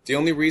 The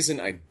only reason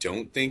I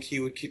don't think he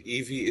would get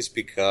Eevee is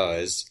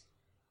because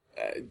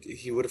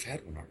he would have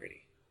had one already.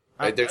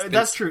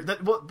 That's true.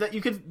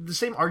 The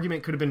same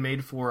argument could have been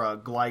made for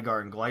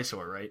Gligar and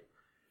Glysaur, right?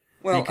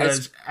 Well,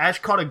 because Ash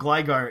caught a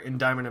Gligar in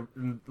Diamond,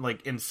 in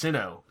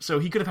Sinnoh, so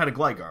he could have had a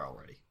Gligar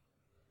already.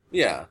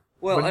 Yeah.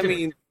 Well, But I didn't.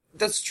 mean,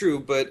 that's true,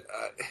 but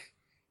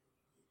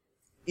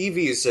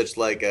Eevee is such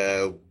like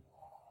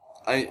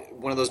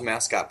one of those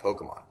mascot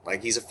Pokemon.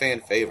 Like, he's a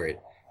fan favorite,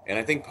 and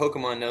I think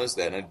Pokemon knows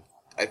that, and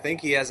I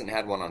think he hasn't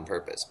had one on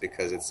purpose,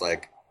 because it's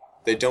like,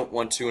 they don't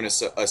want to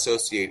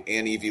associate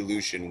an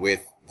evolution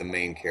with the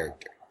main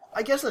character.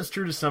 I guess that's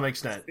true to some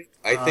extent.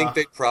 I think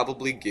they'd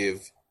probably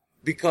give,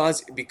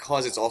 because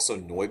it's also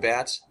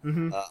Noibat,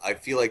 I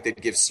feel like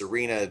they'd give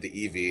Serena the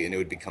Eevee, and it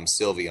would become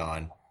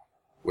Sylveon.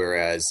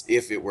 Whereas,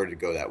 if it were to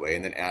go that way,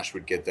 and then Ash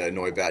would get the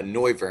Noibat and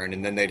Noivern,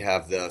 and then they'd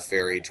have the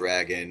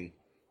fairy-dragon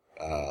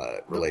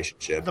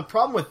relationship. The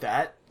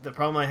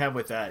problem I have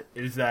with that,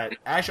 is that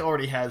Ash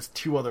already has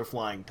 2 other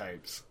flying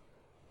types.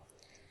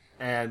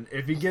 And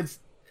if he gets...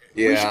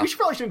 Yeah. We should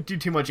probably shouldn't do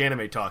too much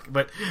anime talk,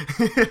 but...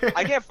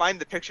 I can't find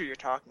the picture you're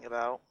talking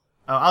about.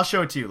 Oh, I'll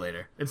show it to you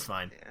later. It's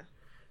fine.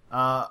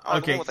 Yeah.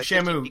 Okay, with, like,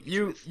 Shamu, 50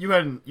 you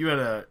had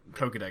a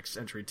Pokedex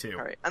entry too.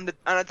 Alright, on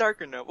a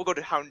darker note, we'll go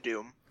to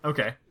Houndoom.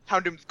 Okay.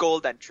 Houndoom's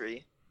gold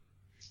entry.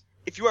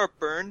 If you are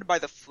burned by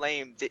the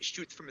flame that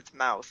shoots from its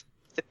mouth,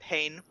 the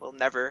pain will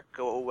never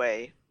go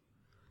away.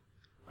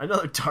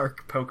 Another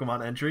dark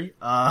Pokemon entry.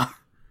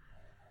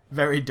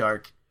 Very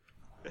dark.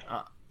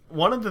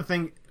 One of the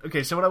things...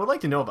 Okay, so what I would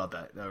like to know about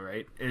that, though,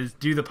 right, is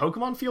do the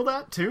Pokemon feel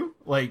that, too?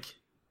 Like...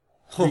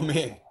 Oh,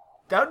 man.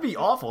 That would be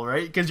awful,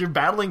 right? Because you're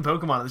battling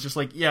Pokemon, and it's just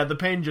like, yeah, the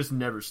pain just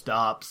never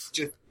stops.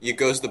 You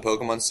go to the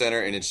Pokemon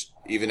Center, and it's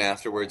even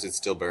afterwards, it's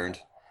still burned.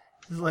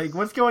 It's like,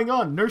 what's going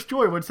on? Nurse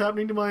Joy, what's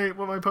happening to my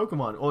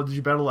Pokemon? Oh, did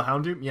you battle a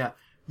Houndoom? Yeah.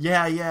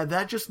 Yeah,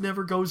 that just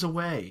never goes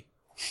away.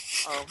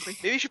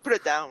 Maybe you should put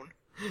it down.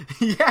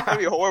 Yeah. That'd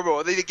be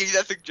horrible. They give you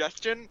that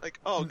suggestion? Like,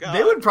 oh god.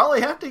 They would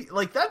probably have to...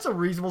 Like, that's a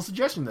reasonable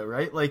suggestion, though,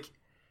 right? Like,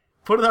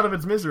 put it out of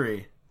its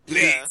misery.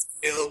 Please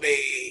kill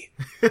me.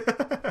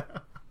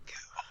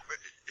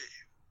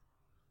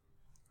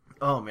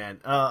 Oh man,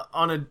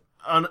 on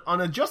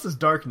a just as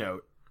dark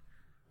note,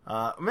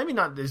 maybe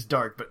not as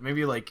dark, but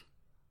maybe like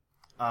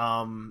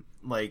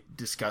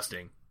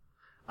disgusting.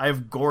 I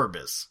have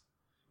Gorbis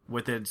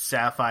with its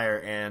Sapphire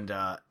and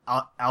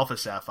Alpha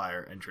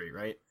Sapphire entry,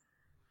 right?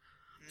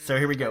 So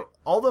here we go.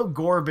 Although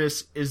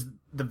Gorbis is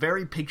the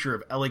very picture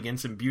of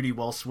elegance and beauty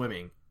while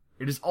swimming,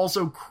 it is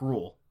also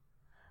cruel.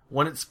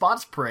 When it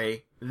spots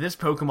prey, this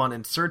Pokemon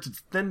inserts its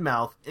thin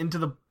mouth into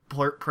the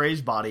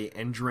prey's body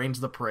and drains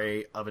the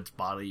prey of its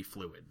body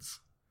fluids.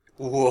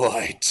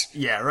 What?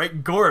 Yeah,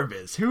 right?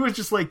 Gorebyss. Who was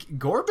just like,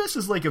 Gorebyss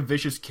is like a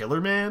vicious killer,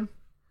 man?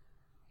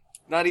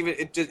 Not even,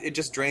 it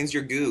just drains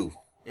your goo.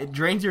 It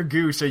drains your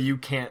goo so you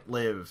can't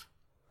live.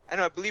 I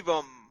know, I believe,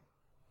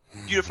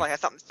 Beautifly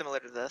has something similar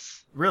to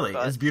this. Really?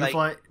 But, Is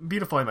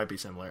Beautifly might be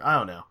similar. I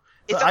don't know.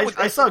 It's But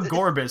I saw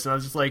Gorebyss and I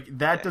was just like,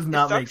 that does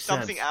not make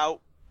sense.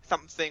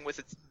 Something with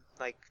its,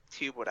 like,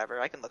 tube, whatever.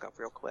 I can look up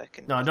real quick.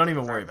 And No, don't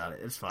even worry about it.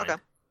 It's fine. Okay.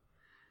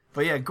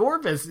 But yeah,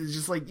 Gorebyss is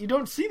just like, you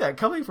don't see that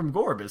coming from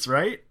Gorebyss,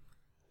 right?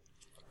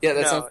 Yeah,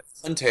 that's No.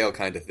 a Huntail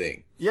kind of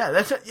thing.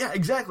 Yeah, yeah,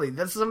 exactly.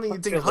 That's something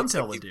you'd think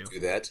Huntail would do. Do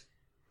that.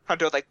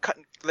 Hunter, like,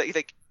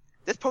 like,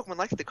 this Pokemon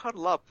likes to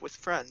cuddle up with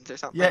friends or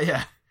something.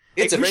 Yeah.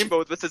 It's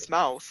rainbows with its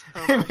mouth.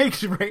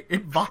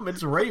 It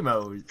vomits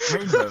rainbows,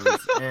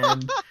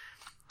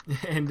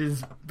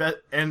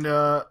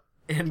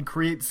 and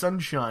creates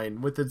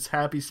sunshine with its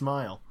happy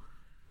smile.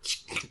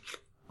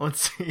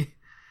 Let's see.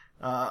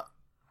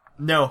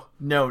 No,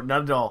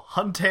 not at all.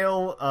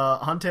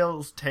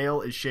 Huntail's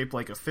tail is shaped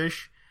like a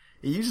fish.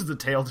 It uses the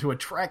tail to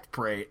attract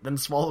prey, then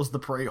swallows the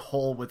prey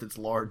whole with its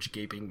large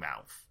gaping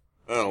mouth.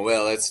 Oh,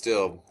 well, that's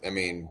still,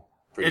 pretty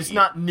It's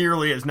not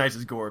nearly as nice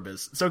as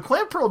Gorebyss. So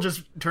Clamperl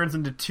just turns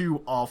into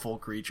two awful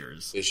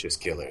creatures. vicious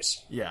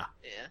killers. Yeah.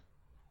 Yeah.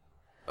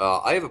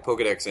 I have a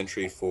Pokedex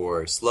entry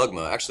for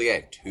Slugma. Actually, I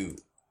have two.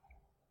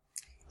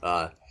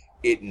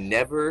 It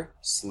never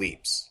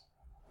sleeps.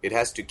 It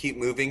has to keep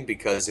moving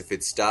because if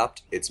it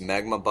stopped, its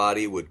magma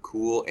body would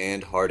cool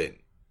and harden.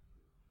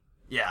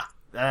 Yeah,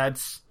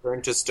 that's...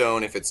 Turn to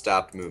stone if it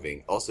stopped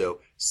moving. Also,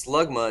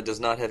 Slugma does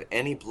not have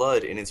any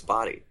blood in its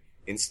body.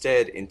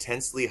 Instead,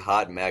 intensely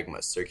hot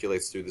magma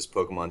circulates through this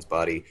Pokemon's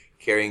body,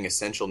 carrying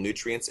essential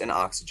nutrients and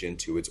oxygen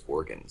to its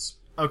organs.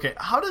 Okay,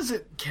 how does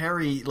it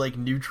carry, like,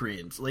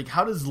 nutrients? Like,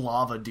 how does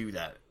lava do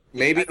that?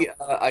 Maybe,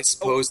 I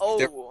suppose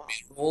there Oh. are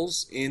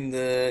minerals in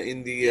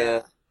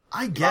the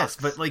I guess,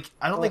 Rocks. but, like,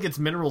 I don't think it's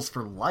minerals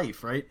for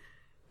life, right?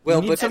 well,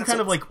 you need but some it's kind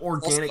of, also- like,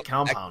 organic also a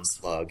compound.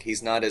 Slug.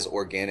 He's not as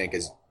organic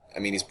as,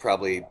 he's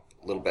probably a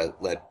little bit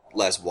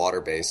less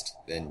water-based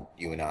than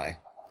you and I.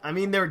 I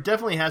mean, there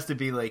definitely has to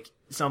be, like,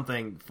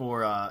 something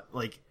for,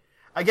 like...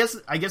 I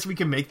guess we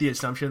can make the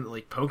assumption that,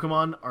 like,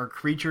 Pokemon are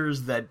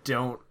creatures that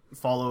don't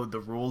follow the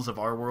rules of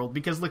our world,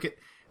 because look at...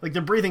 Like,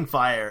 they're breathing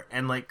fire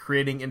and, like,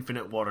 creating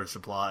infinite water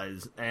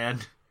supplies,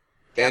 and...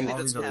 And All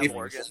these doesn't other have things.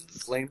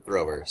 organs.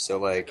 flamethrower, so,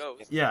 like...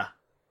 Ghost. Yeah.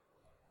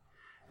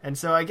 And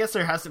so I guess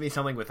there has to be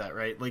something with that,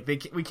 right? Like,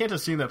 we can't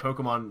assume that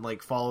Pokemon,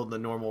 like, follow the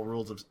normal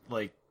rules of,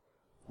 like,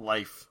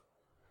 life.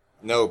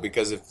 No,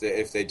 because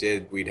if they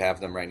did, we'd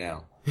have them right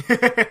now.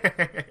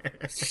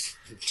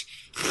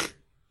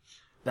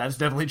 That's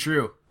definitely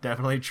true.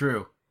 Definitely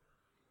true.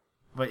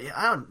 But yeah,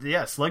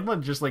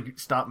 Slugma just like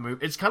stop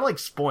move. It's kind of like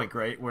Spoink,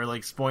 right? Where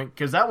like Spoink,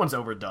 because that one's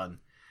overdone.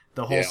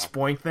 The whole Yeah.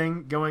 Spoink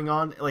thing going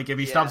on. Like if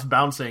he Yeah. stops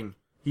bouncing,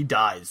 he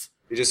dies.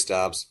 He just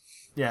stops.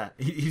 Yeah,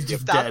 he's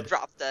just Stop, dead.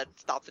 drop dead.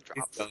 Stop the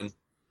He's drops. done.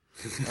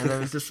 And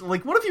then it's just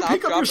like, what if you Stop,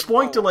 pick up your drop,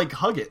 and Spoink to roll. like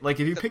hug it? Like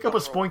if you The pick up a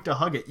ball roll. Spoink to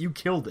hug it, you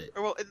killed it.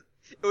 Or, well, it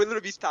would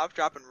literally be stop,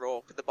 drop, and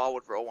roll, because the ball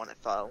would roll when it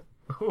fell.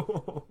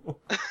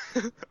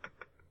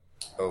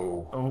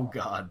 Oh. Oh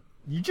god,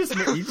 you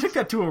took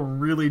that to a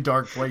really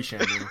dark place,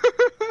 Shamu.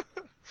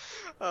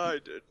 I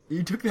did.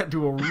 You took that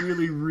to a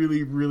really,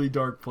 really, really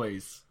dark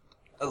place.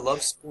 I love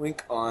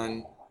Spoink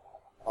on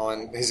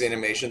his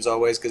animations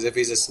always, because if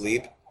he's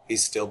asleep,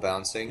 he's still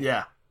bouncing.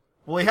 Yeah.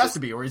 Well, he has to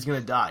be, or he's gonna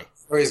die.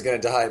 Or he's gonna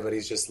die, but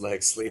he's just,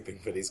 like, sleeping,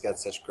 but he's got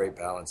such great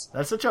balance.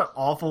 That's such an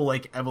awful,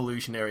 like,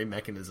 evolutionary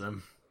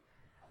mechanism.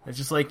 It's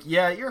just like,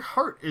 yeah, your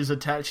heart is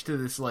attached to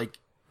this, like,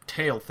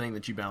 tail thing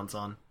that you bounce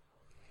on.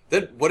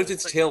 Then, what if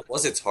its tail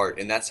was its heart,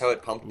 and that's how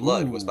it pumped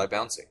blood, was by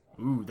bouncing?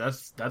 Ooh,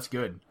 that's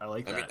good. I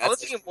like that. I mean, I was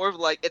That's- thinking more of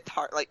like its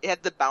heart, like it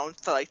had to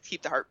bounce to like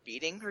keep the heart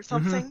beating or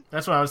something. Mhm.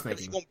 That's what I was Because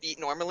it thinking. won't beat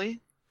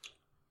normally.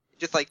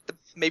 Just like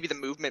maybe the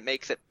movement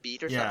makes it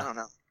beat or Yeah. something. I don't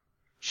know.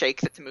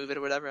 Shakes it to move it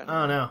or whatever. I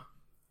don't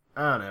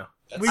know.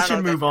 We I should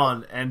don't know, move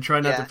on and try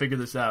not to Yeah. figure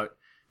this out.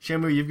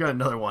 Shamu, you've got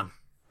another one.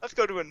 Let's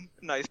go to a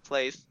nice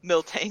place.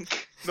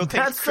 Miltank. Miltank's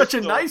That's such a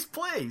crystal. nice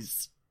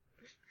place.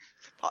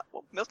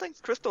 Well,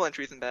 Miltank's crystal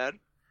entry isn't bad.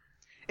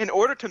 In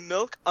order to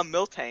milk a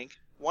Miltank,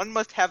 one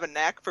must have a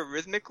knack for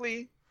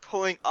rhythmically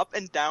pulling up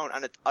and down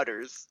on its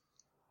udders.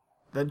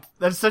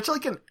 That's such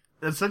like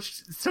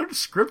so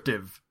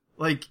descriptive.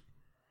 Like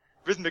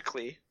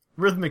Rhythmically.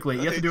 rhythmically,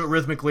 you have to do it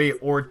rhythmically,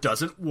 or it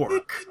doesn't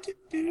work.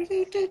 You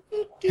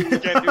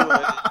can't do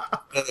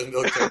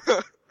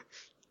it.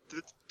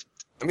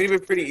 I mean,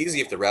 it'd be pretty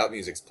easy if the rap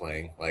music's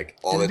playing, like,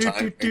 all the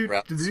time. You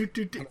have to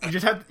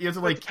It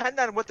like. depends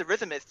on what the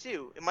rhythm is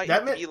too. It might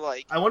That be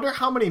like I wonder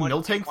how many 1, 2,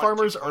 Miltank 1, 2,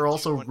 farmers 1, are 2,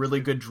 also 1, 2. really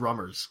good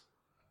drummers.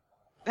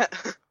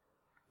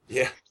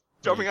 Yeah.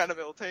 jumping on a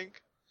Miltank. I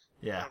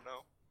Yeah. don't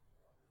know.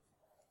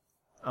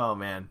 Oh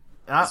man,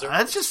 Is there-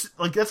 that's just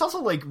like that's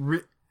also like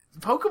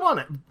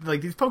Pokemon.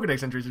 Like these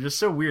Pokedex entries are just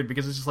so weird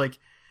because it's just like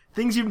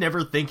things you'd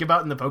never think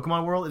about in the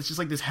Pokemon world. It's just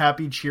like this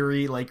happy,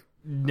 cheery, like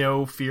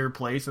no fear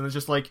place, and it's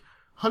just like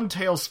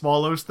Huntail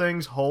swallows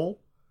things whole,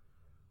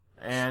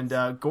 and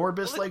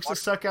Gorbis likes to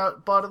suck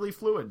out bodily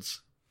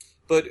fluids.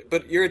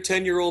 But you're a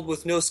 10-year-old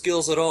with no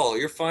skills at all.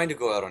 You're fine to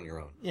go out on your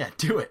own. Yeah,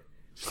 do it.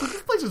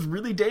 This place is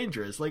really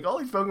dangerous. Like, all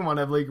these Pokemon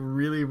have, like,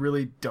 really,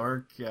 really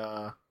dark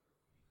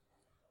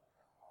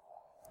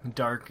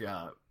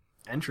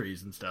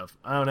entries and stuff.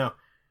 I don't know.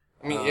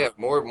 I mean, yeah,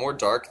 more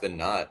dark than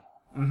not.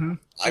 Mm-hmm.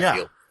 I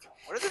feel.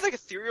 What if there's like a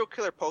serial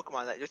killer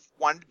Pokemon that just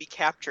wanted to be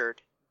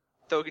captured,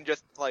 so it can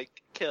just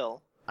like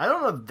kill? I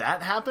don't know if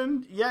that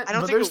happened yet, I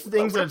don't but think there's it-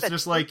 things what if that's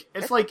just like,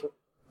 it's like,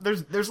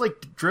 there's like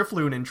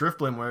Drifloon and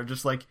Drifblim where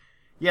just like,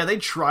 yeah, they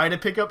try to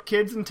pick up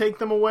kids and take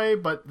them away,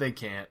 but they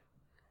can't.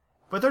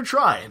 But they're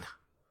trying.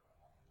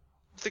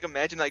 Just like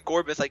imagine like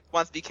Gorbis like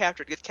wants to be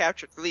captured, gets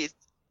captured, released,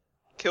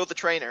 kill the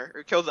trainer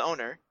or kill the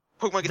owner.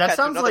 Pokemon gets That passed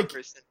to sounds another like-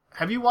 person.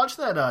 Have you watched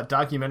that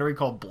documentary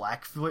called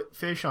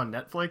Blackfish on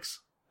Netflix?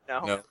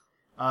 No.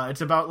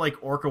 It's about like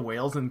orca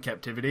whales in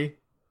captivity.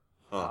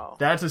 Huh.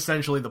 That's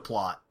essentially the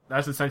plot.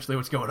 That's essentially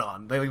what's going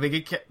on. They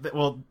get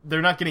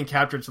they're not getting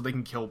captured so they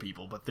can kill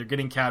people, but they're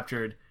getting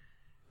captured,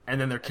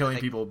 and then they're killing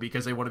people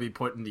because they want to be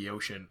put in the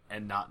ocean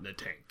and not in a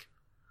tank.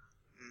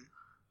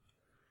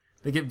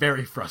 They get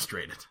very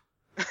frustrated.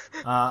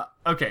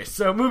 Okay,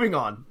 so moving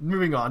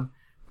on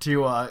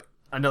to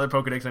another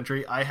Pokedex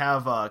entry. I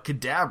have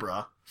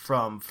Kadabra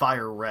from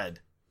Fire Red,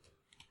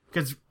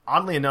 because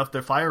oddly enough,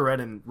 the Fire Red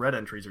and Red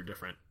entries are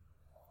different.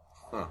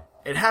 Huh.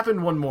 It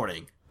happened one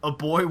morning. A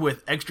boy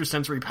with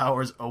extrasensory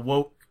powers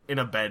awoke in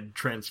a bed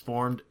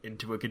transformed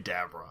into a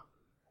Kadabra.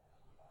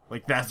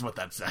 Like, that's what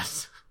that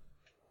says.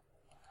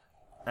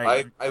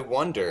 I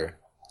wonder,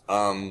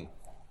 The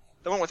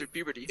one with through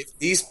puberty. if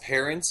these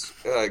parents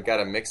got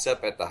a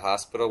mix-up at the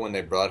hospital when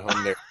they brought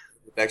home their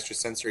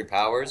extrasensory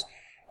powers,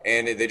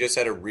 and they just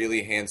had a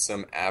really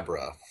handsome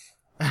Abra.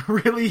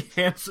 Really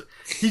handsome.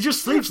 He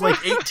just sleeps like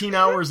 18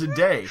 hours a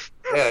day.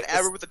 Yeah,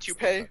 Abra with a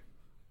toupee.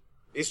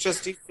 he's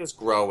just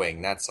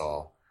growing, that's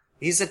all.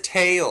 He's a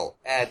tail.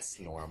 That's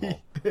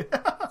normal.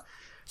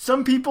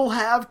 Some people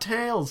have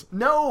tails.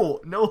 No,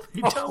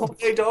 they don't. Oh,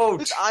 they don't.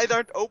 His eyes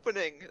aren't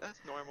opening. That's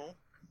normal.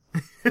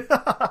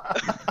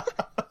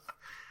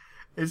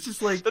 It's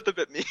just like, That's a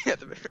bit me at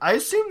the very. I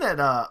assume that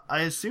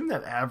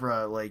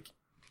Abra, like,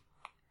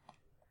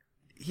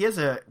 he has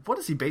what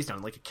is he based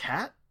on? Like a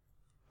cat?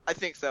 I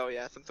think so.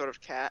 Yeah, some sort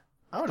of cat.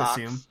 I would Fox,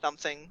 assume.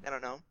 something. I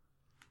don't know.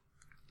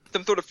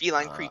 Some sort of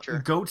feline creature.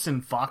 Goats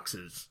and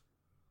foxes.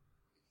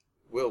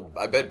 Well,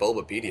 I bet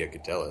Bulbapedia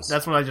could tell us.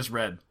 That's what I just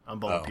read on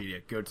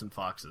Bulbapedia. Goats and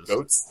foxes.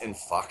 Goats and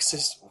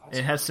foxes? What?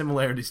 It has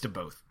similarities to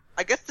both.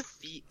 I guess the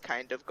feet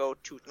kind of go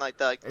to like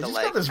the It's just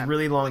legs. got this kind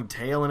really long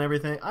tail and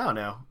everything. I don't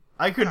know.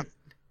 I could.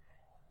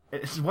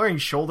 It's wearing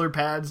shoulder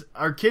pads.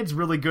 Our kid's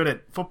really good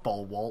at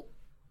football, Walt.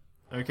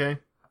 Okay?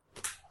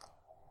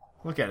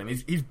 Look at him.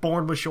 He's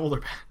born with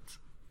shoulder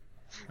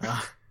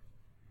pads.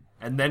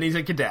 And then he's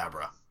a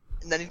Kadabra.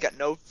 And then he's got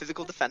no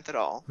physical defense at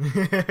all.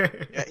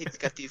 Yeah, he's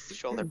got these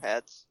shoulder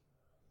pads.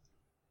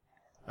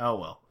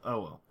 Oh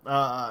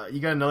well. You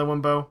got another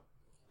one, Bo?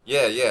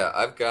 Yeah.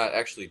 I've got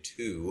actually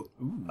two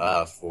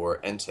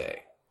for Entei.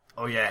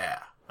 Oh yeah.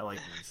 I like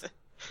these.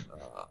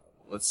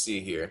 Let's see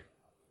here.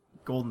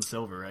 Gold and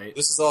silver, right?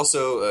 This is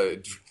also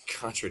a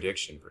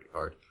contradiction pretty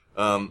hard.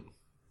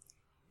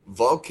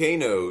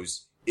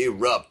 Volcanoes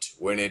erupt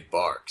when it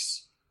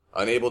barks.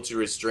 Unable to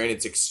restrain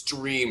its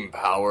extreme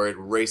power, it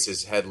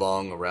races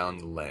headlong around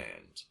the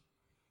land.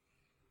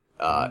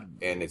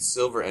 And its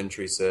silver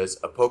entry says,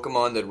 a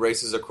Pokemon that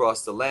races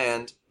across the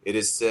land, it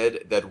is said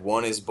that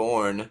one is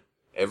born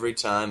every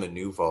time a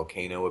new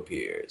volcano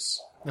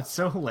appears. That's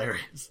so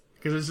hilarious.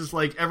 Because it's just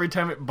like, every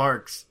time it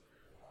barks,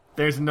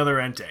 there's another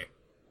Entei.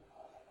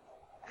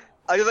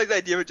 I just like the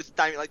idea of it just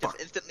timing, like just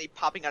instantly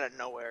popping out of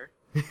nowhere.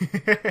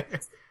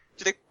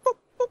 Just like, boop,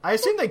 boop. I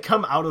assume they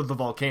come out of the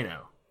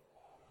volcano.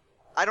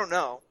 I don't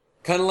know.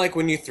 Kind of like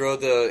when you throw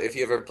if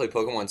you ever play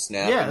Pokemon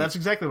Snap. Yeah, and that's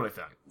exactly what I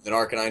thought. an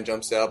Arcanine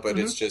jumps out, but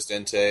it's just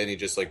Entei, and he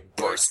just like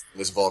bursts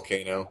this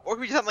volcano. Or if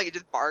we just have like it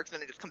just barks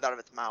and it just comes out of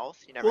its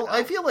mouth. You never Well, know.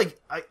 I feel like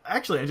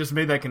I just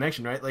made that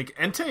connection, right? Like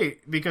Entei,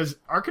 because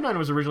Arcanine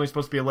was originally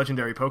supposed to be a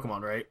legendary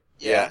Pokemon, right?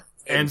 Yeah.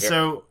 And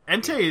so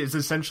Entei is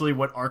essentially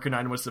what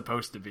Arcanine was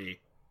supposed to be.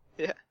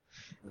 Yeah.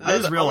 I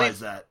just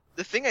realized that.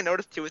 The thing I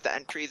noticed too with the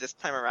entry this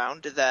time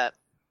around is that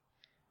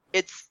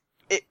it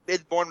is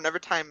born whenever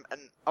time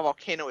a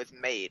volcano is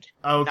made.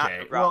 Not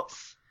Okay, erupts. well,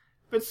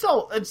 but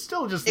it's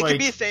still just it like, can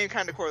be the same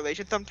kind of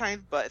correlation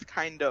sometimes, but it's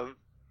kind of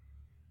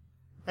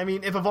I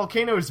mean, if a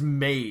volcano is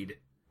made,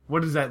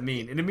 what does that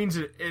mean? And it means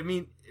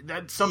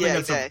that's something Yeah,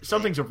 that's exactly.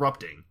 something's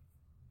erupting,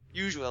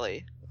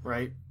 usually.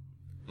 right?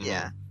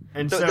 Yeah.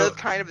 And So, so that's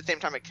kind of at the same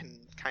time it can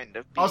kind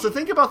of be. also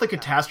think about the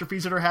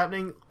catastrophes that are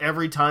happening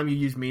every time you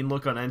use Mean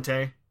Look on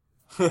Entei,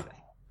 And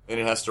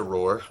it has to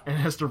roar. and it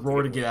has to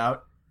roar to get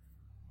out.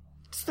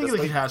 Just think of the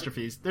That's like-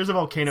 catastrophes. There's a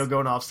volcano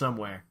going off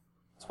somewhere.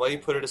 That's why you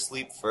put it to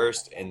sleep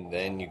first, and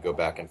then you go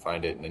back and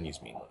find it, and then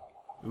use Mean Look.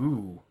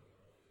 Ooh.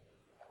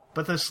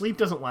 But the sleep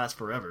doesn't last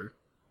forever.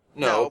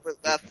 No,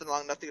 but that's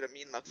long enough to get a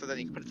mean look, so then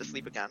you can put it to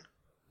sleep again.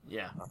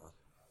 Yeah.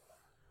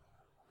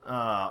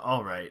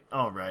 All right.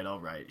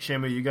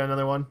 Shamu, you got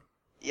another one?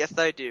 Yes,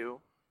 I do.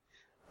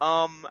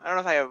 I don't know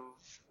if I have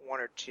one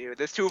or two.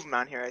 There's two of them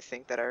on here, I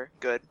think, that are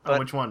good. But,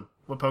 Which one?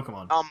 What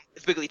Pokemon?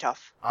 It's Wigglytuff.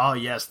 Oh,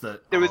 yes, There's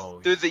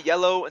the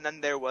yellow, and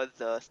then there was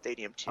the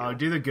Stadium 2. Oh,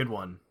 do the good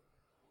one.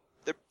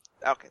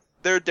 Okay.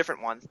 They're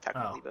different ones,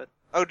 technically, but...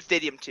 Oh,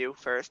 Stadium 2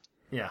 first.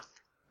 Yeah.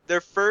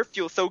 Their fur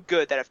feels so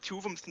good that if two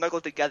of them snuggle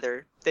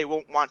together, they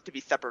won't want to be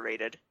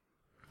separated.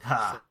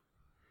 Ha.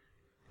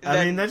 And I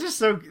then- mean,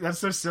 that's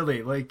so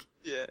silly. Like,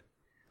 Yeah.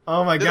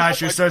 oh my There's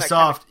gosh, a you're whole so bunch that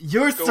soft. kinda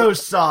You're go so with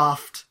the fur.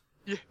 soft.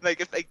 Yeah,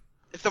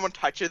 if someone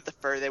touches the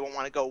fur, they won't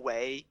want to go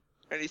away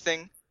or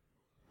anything.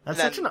 That's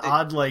And such an then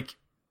odd, like...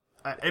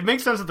 It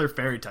makes sense that they're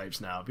fairy types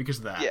now because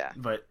of that. Yeah.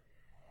 But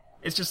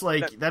it's just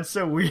like, that's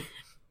so weird.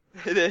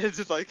 It is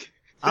just like...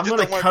 I'm just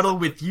gonna don't want- cuddle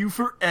with you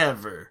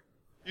forever.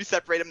 You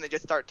separate them, they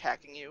just start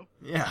attacking you.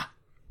 Yeah.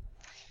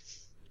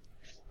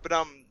 But I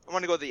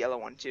want to go with the yellow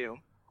one too.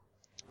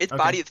 Its Okay.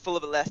 body is full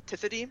of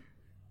elasticity.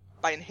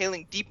 By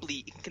inhaling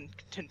deeply, it can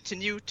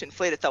continue to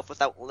inflate itself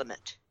without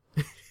limit.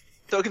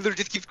 So it can literally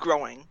just keep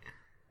growing.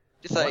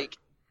 Just What? like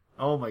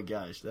Oh my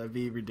gosh, that'd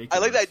be ridiculous. I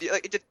like the idea.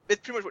 Like it's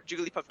pretty much what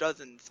Jigglypuff does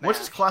in Smash. What's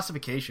its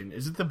classification?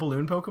 Is it the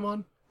balloon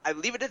Pokemon? I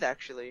believe it is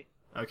actually.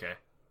 Okay.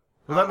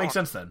 Well, that makes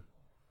sense then.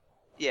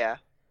 Yeah,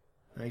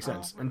 That makes Oh.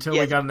 sense. Until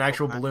Yeah, we got an it's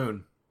actual Pokemon.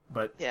 balloon.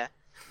 But yeah.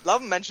 A lot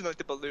of them mention like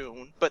the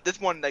balloon, but this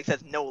one like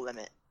says no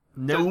limit.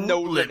 no, There's no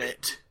limit.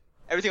 limit.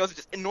 Everything else is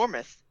just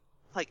enormous,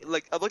 like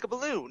a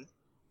balloon.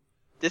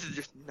 This is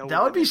just no.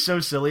 That would be limit. so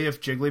silly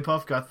if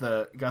Jigglypuff got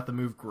the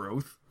move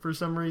Growth for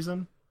some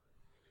reason.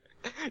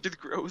 just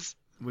gross.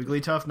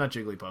 Wigglytuff, not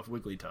Jigglypuff,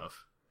 Wigglytuff.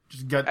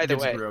 Just gets Either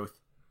way. Growth.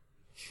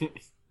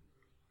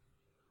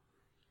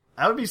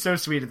 That would be so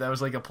sweet if that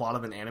was like a plot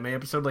of an anime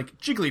episode, like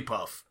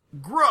Jigglypuff,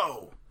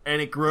 grow!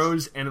 And it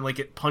grows and like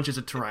it punches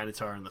a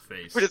Tyranitar in the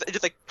face. Or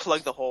just like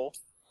plug the hole.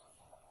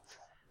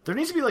 There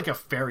needs to be like a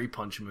fairy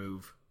punch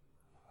move.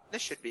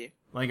 This should be.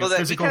 Like Well, a we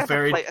physical kind of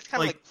fairy. It's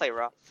kind of like, like play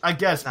rough. I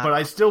guess, not but I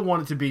rough. still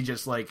want it to be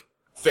just like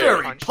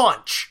Fairy fairy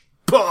punch.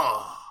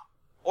 Bah!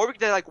 Or we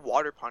could do like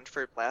water punch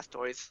for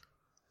Blastoise.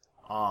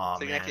 Aw,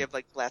 So you can man. actually have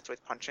like Blastoise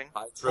punching.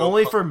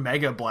 Only for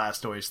Mega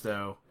Blastoise,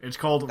 though. It's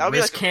called That would be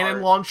Wrist like a Cannon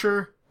card.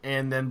 Launcher,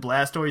 and then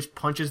Blastoise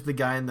punches the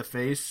guy in the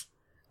face,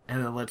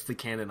 and then lets the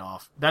cannon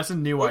off. That's a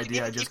new Or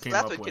idea I even just if came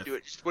up Blastoise with. could do it.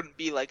 It just wouldn't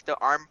be like the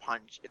arm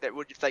punch. That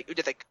would just like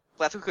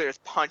Blastoise could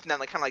just punch and then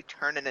like kind of like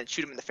turn and then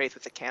shoot him in the face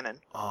with the cannon.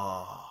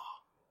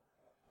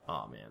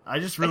 Oh man, I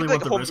just Like, really it's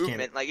want like a the whole wrist movement.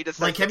 cannon. Like you just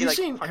Like, have you like,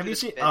 seen? punch Have it you in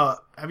seen? the face.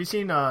 Have you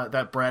seen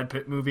that Brad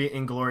Pitt movie,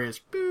 Inglorious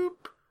Boop?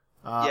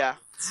 Yeah.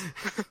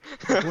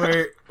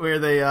 where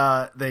they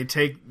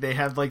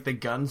have like the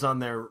guns on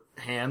their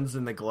hands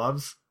and the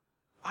gloves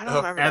I don't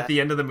remember at that.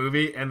 the end of the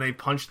movie, and they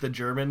punch the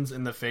Germans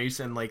in the face,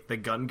 and like the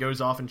gun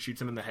goes off and shoots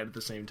them in the head at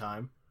the same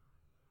time.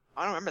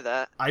 I don't remember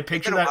that. I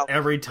picture been a that while.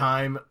 every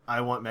time I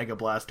want Mega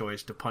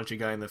Blastoise to punch a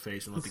guy in the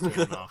face and let the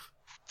cannon off.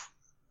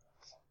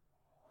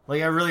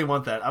 Like, I really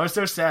want that. I was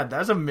so sad. That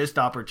was a missed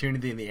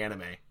opportunity in the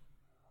anime.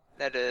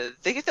 That is,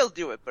 they can still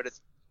do it, but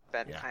it's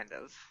been Yeah. kind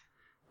of.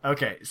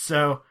 Okay,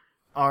 so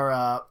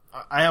I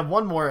have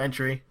one more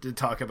entry to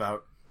talk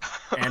about,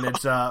 and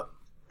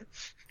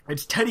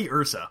it's Teddy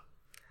Ursa.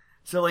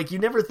 So, like, you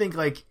never think,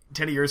 like,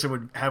 Teddy Ursa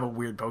would have a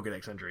weird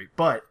Pokedex entry,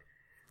 but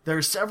there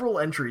are several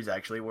entries,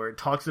 actually, where it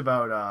talks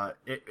about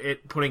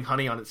it putting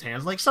honey on its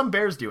hands, like some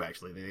bears do,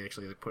 actually. They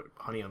actually like, put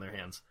honey on their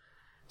hands.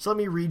 So let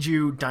me read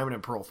you Diamond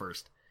and Pearl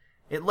first.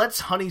 It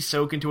lets honey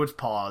soak into its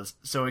paws,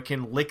 so it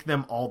can lick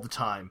them all the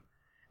time.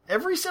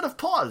 Every set of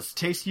paws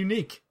tastes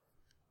unique.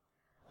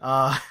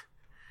 And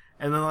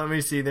then let me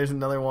see, there's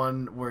another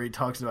one where he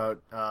talks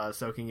about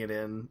soaking it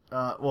in.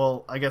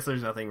 Well, I guess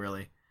there's nothing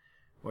really,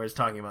 where it's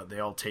talking about they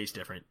all taste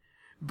different.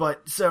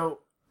 But, so,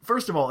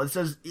 first of all, it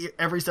says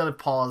every set of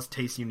paws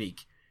tastes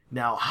unique.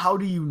 Now, how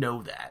do you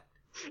know that?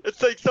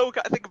 It's like so,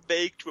 I think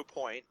vague to a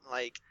point.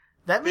 Like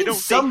That They don't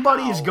means say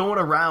somebody is how. going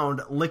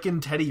around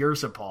licking Teddy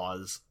Ursa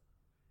paws,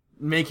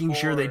 making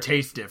sure they Or-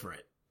 taste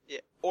different. yeah.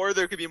 Or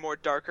there could be a more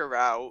darker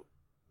route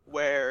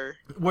where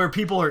Where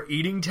people are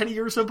eating Teddy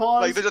Ursa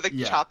paws? like they're just like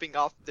Yeah. chopping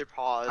off their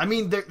paws. I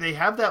mean, they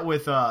have that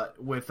with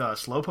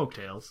Slowpoke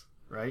Tails,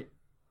 right?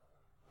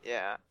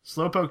 yeah.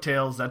 Slowpoke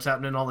Tails, that's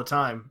happening all the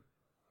time.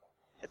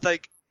 It's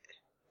like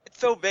it's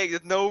so vague.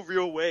 There's no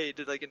real way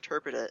to like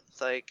interpret it. It's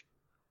like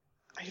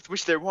I just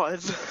wish there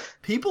was.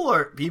 People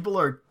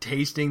are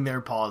tasting their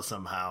paws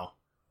somehow.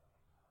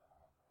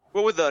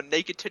 What was the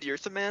naked Teddy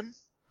Ursa man?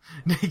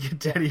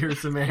 Naked Teddy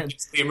Ursa man.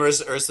 The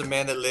Ursa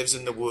man that lives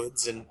in the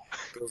woods and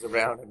goes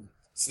around and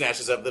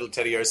snatches up little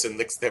Teddy Ursa and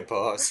licks their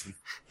paws.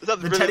 It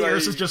sounds The really, Teddy like...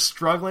 Ursa's just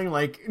struggling,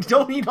 like,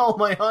 don't eat all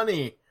my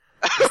honey.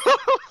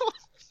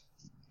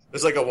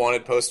 There's like a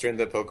wanted poster in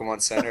the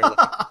Pokemon Center.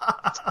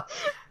 Like,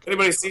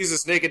 anybody sees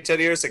this naked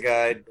Teddy Ursa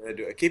guy,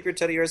 keep your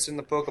Teddy Ursa in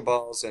the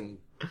Pokeballs and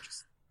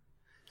just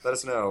let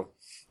us know.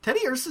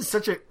 Teddy Ursa's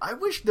such a... I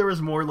wish there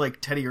was more, like,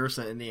 Teddy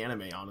Ursa in the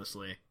anime,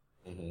 honestly.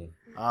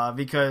 Mm-hmm.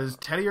 Because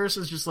Teddy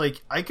Ursa's just,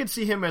 like... I could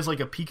see him as, like,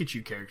 a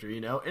Pikachu character,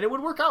 you know? And it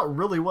would work out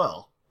really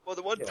well. Well,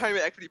 the one time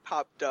it actually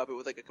popped up, it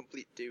was like a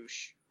complete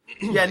douche.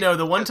 Yeah, no,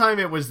 the one time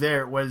it was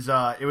there was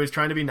it was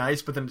trying to be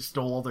nice, but then it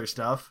stole all their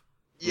stuff.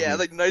 Yeah,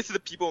 like nice to the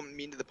people and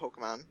mean to the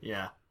Pokemon.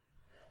 Yeah.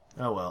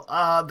 Oh well.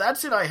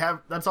 That's it.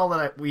 That's all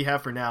that we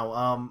have for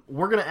now.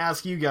 We're gonna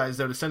ask you guys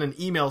though to send in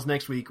emails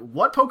next week.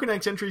 What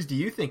Pokédex entries do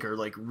you think are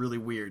like really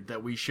weird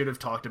that we should have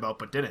talked about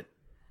but didn't?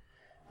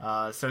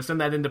 So send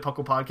that into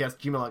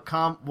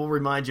pucklepodcast@gmail.com. We'll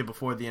remind you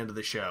before the end of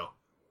the show.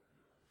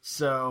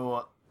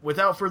 So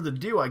without further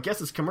ado, I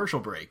guess it's commercial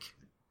break.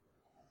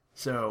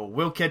 So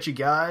we'll catch you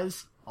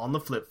guys on the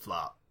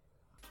flip-flop.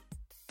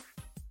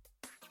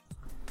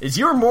 Is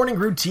your morning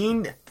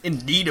routine in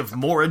need of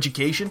more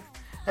education?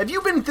 Have you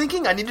been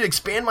thinking I need to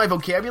expand my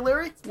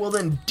vocabulary? Well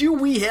then, do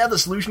we have the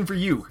solution for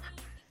you?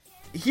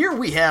 Here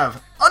we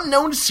have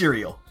Unknown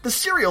Cereal, the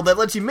cereal that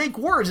lets you make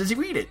words as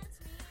you eat it.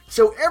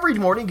 So every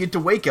morning you get to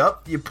wake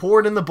up, you pour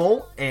it in the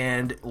bowl,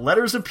 and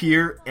letters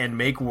appear and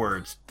make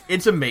words.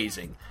 It's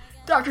amazing.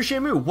 Dr.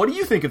 Shamu, what do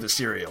you think of the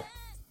cereal?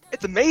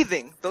 It's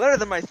amazing! The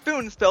letters on my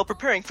spoon spell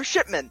preparing for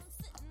shipment!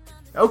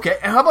 Okay,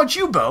 and how about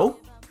you, Bo?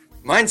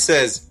 Mine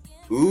says,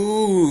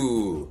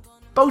 ooh.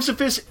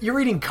 Bocephus,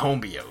 you're eating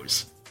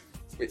Combios.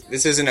 Wait,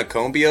 this isn't a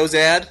Combios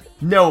ad?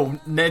 No,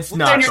 it's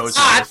not then you're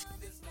Bocephus.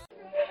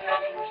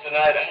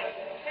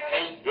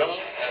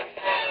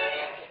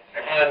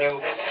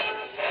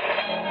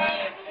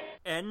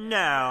 And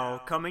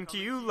now, coming to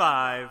you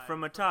live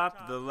from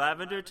atop the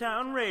Lavender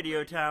Town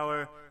radio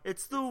tower,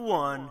 it's the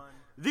one,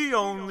 the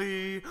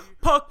only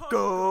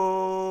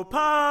Pucko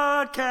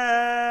Podcast!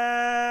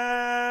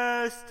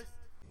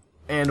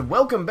 And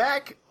welcome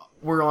back.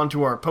 We're on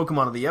to our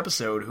Pokemon of the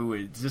episode, who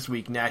is this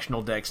week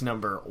National Dex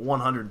number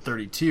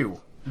 132,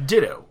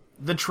 Ditto,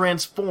 the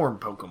Transform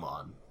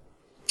Pokemon.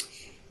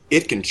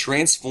 It can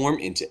transform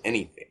into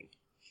anything.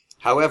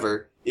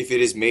 However, if it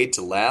is made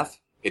to laugh,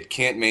 it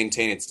can't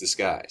maintain its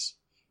disguise.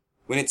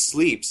 When it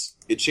sleeps,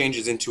 it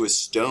changes into a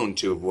stone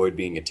to avoid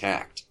being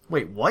attacked.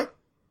 Wait, what?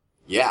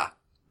 Yeah.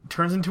 It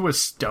turns into a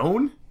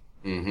stone?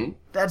 Mm-hmm.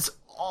 That's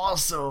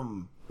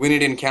awesome. When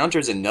it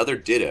encounters another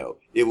Ditto,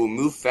 it will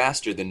move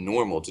faster than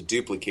normal to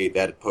duplicate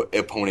that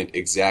opponent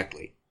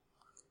exactly.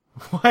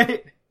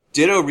 What?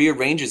 Ditto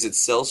rearranges its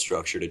cell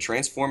structure to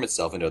transform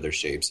itself into other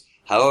shapes.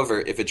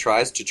 However, if it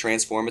tries to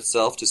transform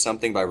itself to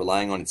something by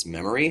relying on its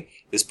memory,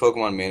 this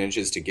Pokemon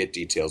manages to get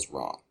details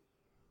wrong.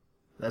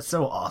 That's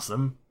so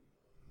awesome.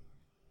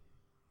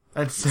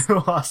 That's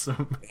so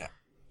awesome. Yeah.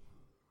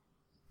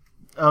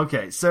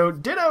 Okay, so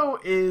Ditto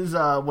is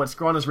what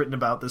Scrawn has written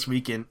about this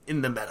week in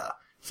the meta.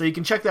 So you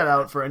can check that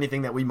out for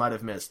anything that we might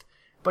have missed.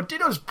 But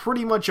Ditto's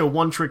pretty much a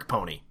one-trick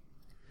pony.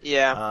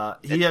 Yeah.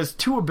 He has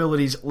two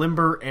abilities,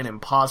 Limber and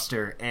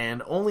Imposter,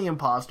 and only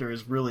Imposter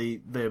is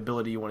really the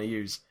ability you want to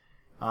use.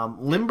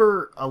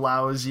 Limber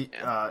allows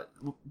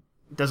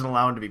doesn't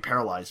allow him to be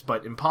paralyzed,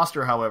 but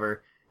Imposter,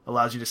 however,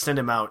 allows you to send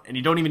him out, and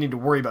you don't even need to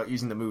worry about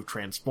using the move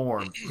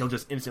Transform. He'll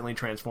just instantly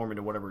transform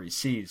into whatever he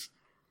sees.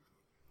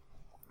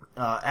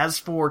 As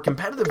for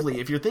competitively,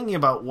 if you're thinking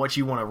about what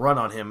you want to run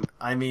on him,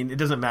 I mean, it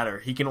doesn't matter.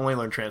 He can only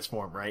learn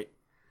Transform, right?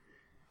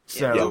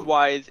 So,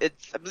 Move-wise,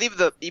 I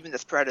believe even the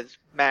spread is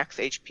max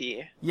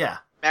HP. Yeah.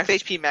 Max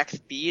HP, max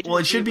speed. Well,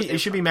 it should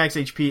be max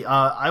HP.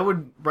 I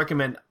would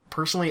recommend,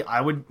 personally,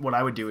 what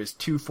I would do is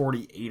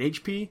 248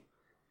 HP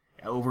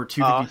over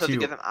 252. So to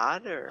give him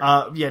odd, or?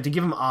 To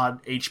give him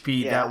odd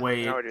HP. Yeah, that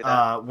way, I would do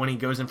that. When he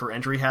goes in for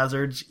entry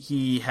hazards,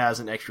 he has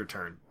an extra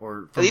turn,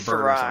 or At least for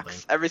burn or something.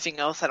 rocks. Everything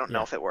else, I don't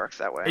know if it works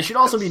that way. It should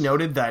also be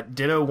noted that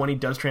Ditto, when he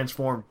does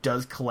transform,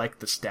 does collect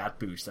the stat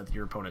boost that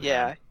your opponent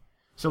had.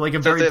 So like a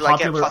very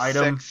popular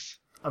item, 6.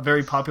 a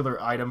very popular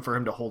item for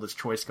him to hold his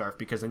Choice Scarf,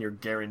 because then you're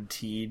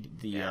guaranteed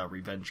the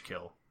revenge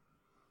kill.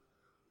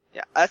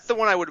 Yeah, that's the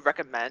one I would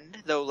recommend,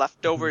 though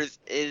Leftovers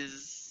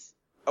is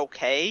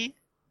okay.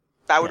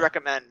 But I would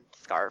recommend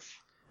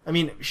Scarf. I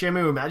mean,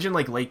 Shamu, imagine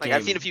late game.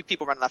 I've seen a few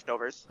people run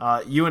Leftovers.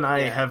 You and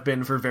I have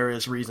been, for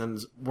various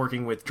reasons,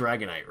 working with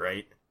Dragonite,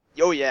 right?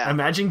 Oh, yeah.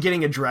 Imagine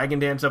getting a Dragon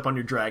Dance up on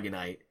your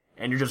Dragonite,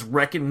 and you're just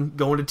wrecking,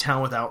 going to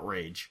town with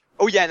Outrage.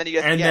 Oh, yeah, and then you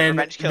get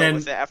revenge kill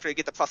with it after you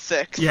get the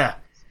 +6. Yeah.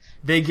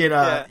 They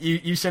get,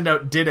 you send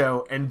out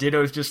Ditto, and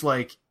Ditto's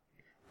like,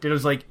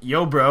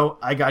 yo bro,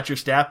 I got your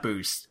stat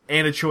boost,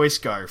 and a Choice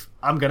Scarf.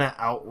 I'm gonna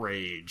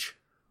Outrage.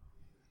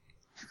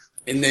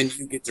 And then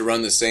you get to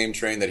run the same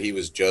train that he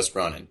was just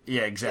running.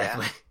 Yeah,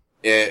 exactly.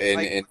 Yeah,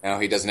 and now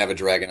he doesn't have a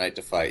Dragonite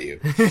to fight you.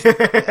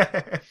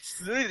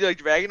 Literally,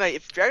 Dragonite,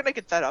 if Dragonite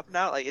can set up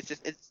now, it's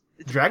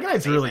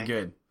Dragonite's amazing. really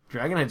good.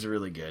 Dragonite's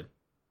really good.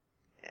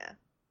 Yeah.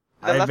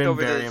 I've been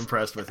very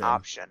impressed with him.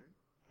 Option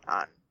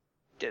on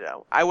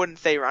Ditto. I wouldn't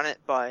say run it,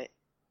 but...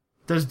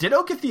 Does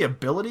Ditto get the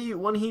ability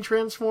when he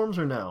transforms,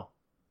 or no?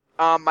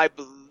 I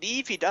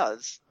believe he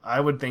does. I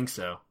would think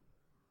so.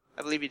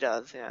 I believe he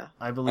does, yeah.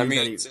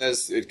 It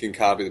says it can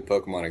copy the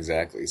Pokemon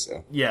exactly,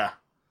 so... Yeah.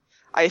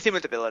 I assume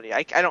it's ability.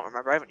 I don't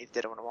remember. I haven't used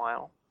Ditto in a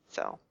while,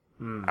 so...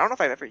 I don't know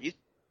if I've ever used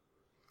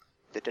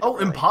the Ditto.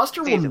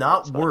 Imposter will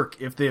not work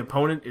if the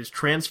opponent is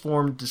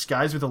transformed,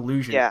 disguised with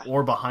illusion,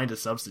 or behind a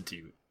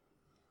substitute.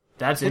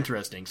 That's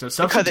interesting. So Because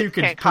substitute it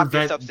could can't copy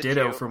prevent substitute.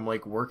 Ditto from,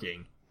 like,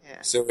 working.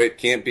 Yeah. So it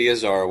can't be a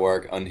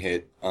Zoroark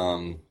unhit.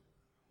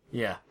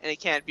 Yeah. And it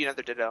can't be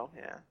another Ditto,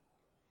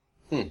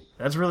 yeah.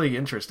 That's really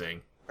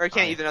interesting. Or it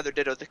can't use another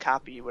Ditto to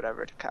copy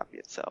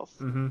itself.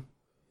 Mm-hmm.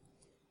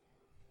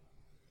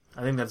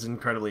 I think that's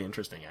incredibly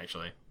interesting,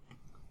 actually.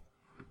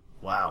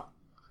 Wow.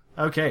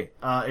 Okay.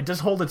 It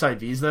does hold its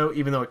IVs, though,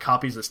 even though it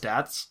copies the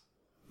stats.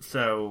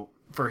 So,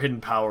 for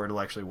hidden power, it'll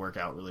actually work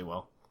out really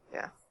well.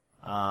 Yeah.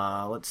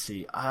 Let's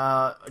see.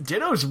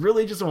 Ditto's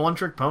really just a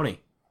one-trick pony.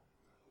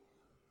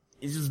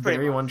 He's just Pretty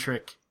very much.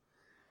 one-trick.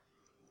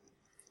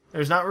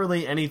 There's not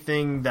really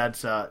anything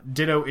that's...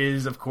 Ditto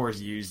is, of course,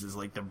 used as,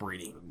 like, the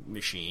breeding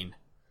machine.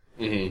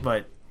 Mm-hmm.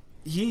 But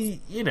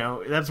he,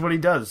 that's what he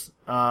does.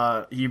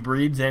 He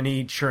breeds and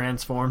he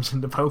transforms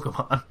into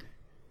Pokemon.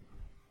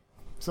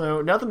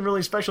 So, nothing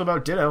really special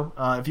about Ditto.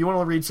 If you want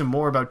to read some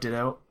more about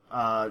Ditto,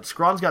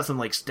 Scrawn's got some,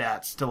 like,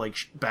 stats to, like,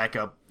 back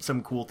up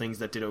some cool things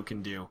that Ditto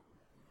can do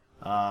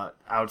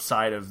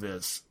outside of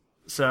this.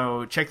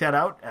 So, check that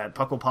out at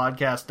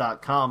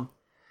pucklepodcast.com.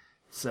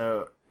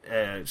 So,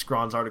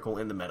 Scrawn's article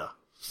in the meta.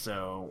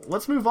 So,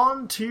 let's move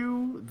on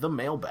to the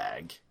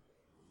mailbag.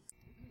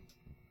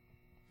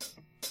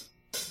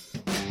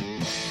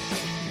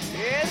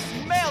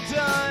 It's mail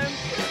time!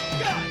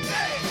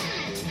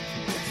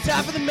 It's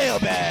time for the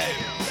mailbag!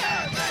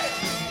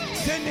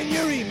 Send in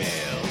your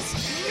emails!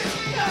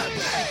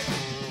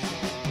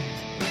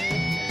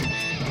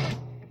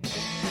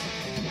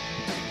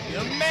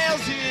 The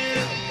mail's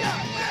here!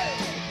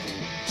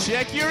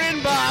 Check your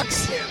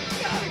inbox!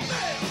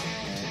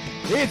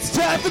 It's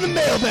time for the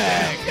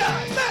mailbag!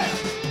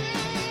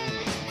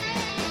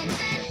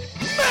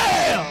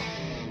 Mail!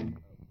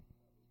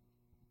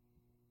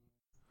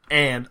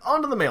 And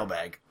on to the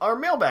mailbag. Our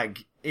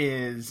mailbag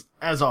is,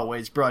 as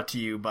always, brought to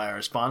you by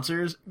our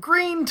sponsors,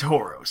 Green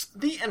Toros,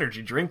 the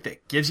energy drink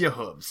that gives you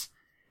hooves.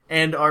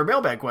 And our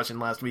mailbag question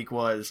last week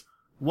was,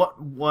 what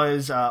do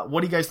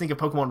you guys think of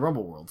Pokemon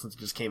Rumble World, since it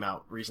just came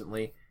out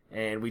recently?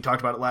 And we talked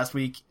about it last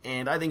week,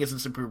 and I think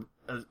it's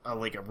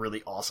a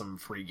really awesome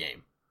free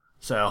game.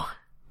 So,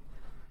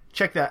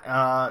 check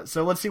that.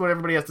 So let's see what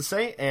everybody has to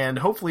say, and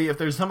hopefully if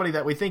there's somebody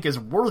that we think is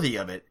worthy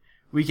of it,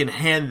 we can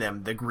hand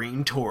them the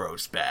Green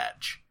Toros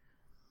badge.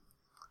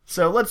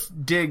 So let's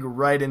dig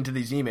right into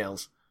these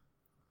emails.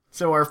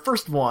 So our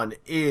first one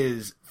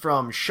is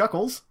from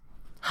Shuckles.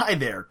 Hi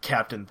there,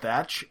 Captain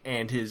Thatch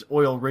and his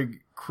oil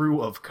rig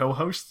crew of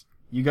co-hosts.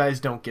 You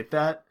guys don't get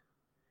that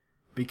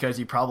because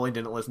you probably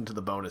didn't listen to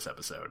the bonus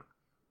episode.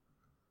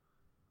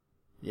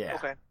 Yeah.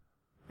 Okay.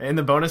 In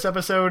the bonus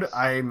episode,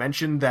 I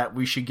mentioned that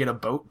we should get a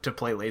boat to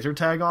play laser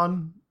tag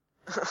on.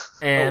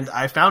 And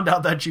I found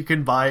out that you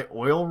can buy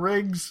oil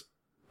rigs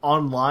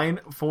online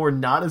for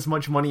not as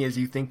much money as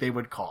you think they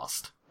would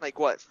cost. Like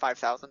what,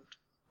 5,000?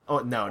 Oh,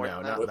 no, More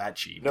than that? not that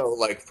cheap. No,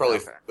 like probably,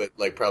 Okay.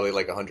 but probably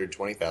like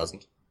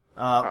 120,000.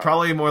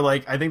 Probably more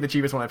like, I think the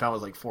cheapest one I found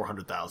was like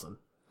 400,000.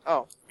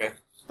 Oh, Okay.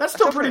 That's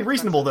still That's pretty pretty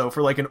reasonable though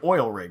for like an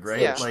oil rig,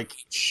 right? Yeah. Like,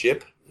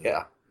 Ship?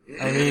 Yeah.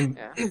 I mean,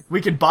 yeah. we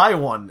could buy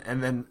one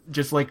and then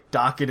just like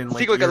dock it in I like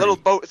think like a Erie. little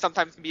boat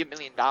sometimes can be $1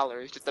 million,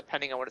 just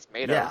depending on what it's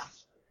made Yeah. of.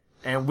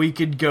 And we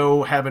could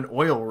go have an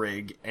oil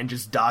rig and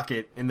just dock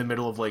it in the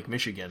middle of Lake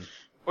Michigan.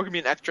 Or it could be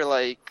an extra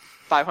like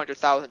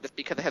 500,000 just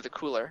because it has a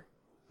cooler.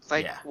 It's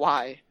like, Yeah.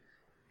 why?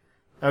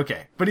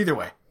 Okay, but either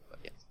way.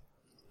 Yeah.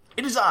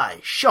 It is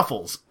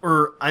Shuckles.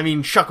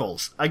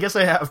 I guess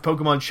I have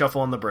Pokemon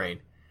Shuffle on the brain.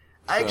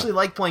 I actually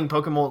like playing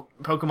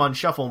Pokemon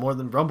Shuffle more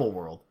than Rumble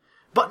World.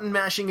 Button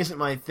mashing isn't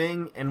my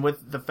thing, and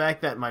with the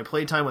fact that my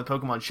playtime with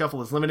Pokemon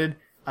Shuffle is limited,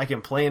 I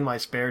can play in my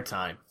spare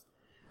time.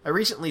 I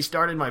recently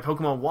started my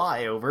Pokemon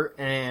Y over,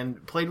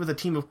 and played with a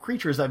team of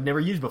creatures I've never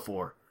used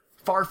before.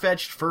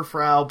 Farfetch'd,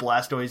 Furfrou,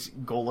 Blastoise,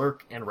 Golurk,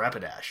 and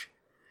Rapidash.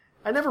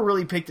 I never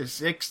really picked a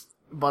sixth,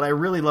 but I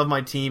really love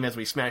my team as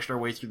we smashed our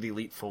way through the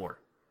Elite Four.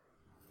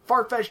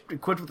 Farfetch'd,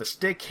 equipped with a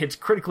stick, hits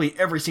critically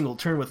every single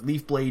turn with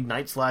Leaf Blade,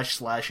 Night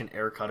Slash, and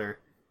Air Cutter.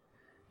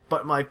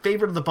 But my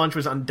favorite of the bunch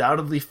was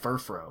undoubtedly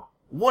Furfrou.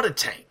 What a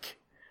tank!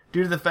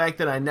 Due to the fact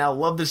that I now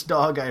love this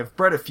dog, I have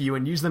bred a few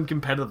and used them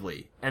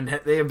competitively, and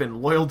they have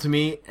been loyal to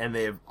me, and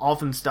they have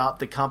often stopped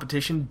the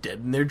competition dead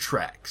in their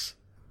tracks.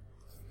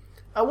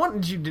 I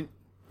wanted you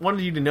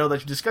to know that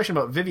your discussion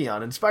about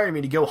Vivian inspired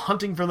me to go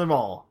hunting for them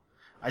all.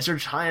 I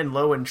searched high and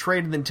low and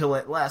traded until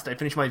at last I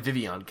finished my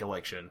Vivian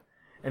collection,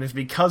 and it's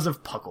because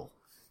of Puckle.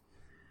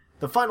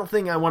 The final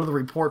thing I wanted to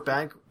report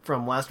back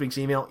from last week's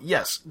email,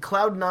 yes,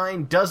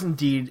 Cloud9 does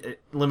indeed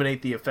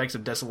eliminate the effects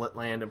of Desolate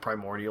Land and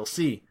Primordial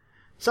Sea.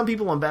 Some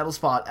people on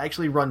BattleSpot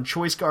actually run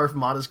Choice Scarf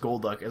Modest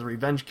Golduck as a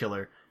revenge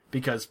killer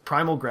because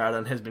Primal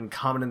Groudon has been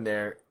common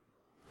there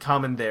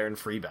in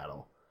free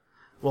battle.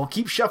 Well,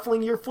 keep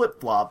shuffling your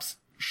flip-flops,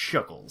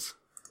 Shuckles.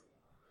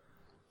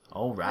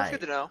 Alright. That's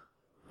good to know.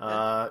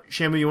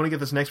 Shamu, you want to get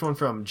this next one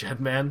from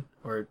Jedman?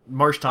 Or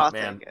Marsh Top I'll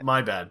Man? take it.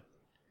 My bad.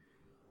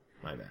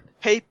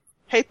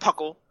 Hey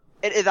Puckle,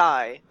 it is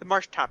I, the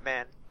Marsh Top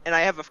Man, and I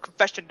have a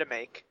confession to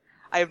make.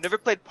 I have never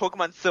played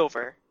Pokemon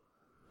Silver.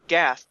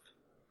 Gasp.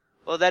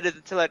 Well, that is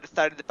until I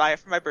decided to buy it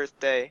for my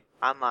birthday.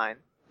 online.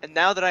 And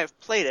now that I have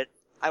played it,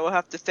 I will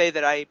have to say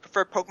that I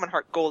prefer Pokemon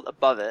Heart Gold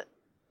above it.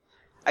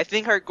 I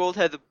think Heart Gold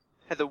has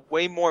a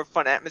way more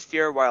fun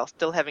atmosphere while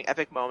still having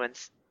epic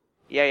moments.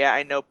 Yeah,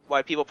 I know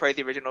why people praise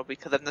the original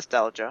because of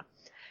nostalgia.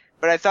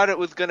 But I thought it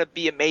was gonna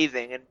be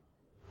amazing, and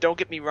don't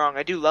get me wrong,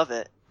 I do love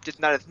it, just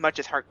not as much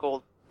as Heart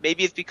Gold.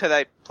 Maybe it's because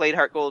I played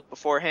Heart Gold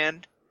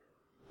beforehand.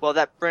 Well,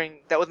 that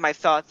was my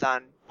thoughts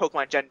on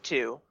Pokemon Gen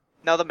 2.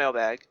 Now the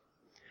mailbag.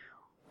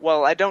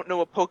 Well, I don't know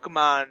what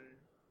Pokemon...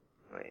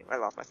 Wait, I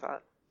lost my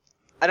thought.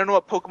 I don't know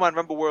what Pokemon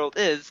Rumble World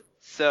is,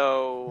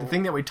 so... The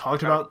thing that we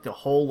talked about the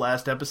whole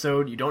last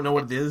episode, you don't know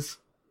what it is?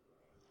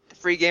 The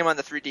free game on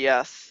the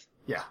 3DS.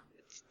 Yeah.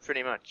 It's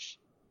pretty much.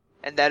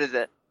 And that is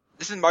it.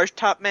 This is Marsh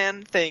Top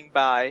Man saying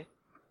bye.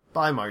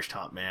 Bye, Marsh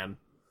Top Man.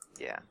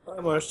 Yeah. Hi,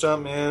 Marsh Top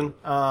Man.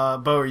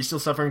 Bo, are you still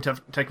suffering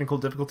technical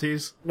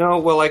difficulties? No,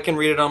 well, I can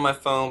read it on my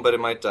phone, but it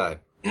might die.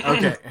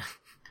 Okay.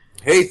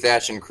 Hey,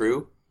 Thatch and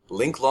crew.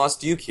 Link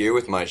Lost Duke here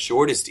with my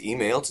shortest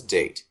email to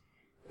date.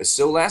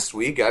 So last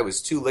week, I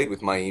was too late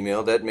with my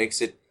email. That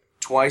makes it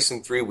twice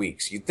in 3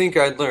 weeks. You'd think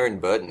I'd learn,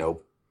 but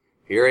nope.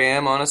 Here I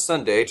am on a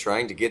Sunday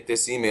trying to get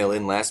this email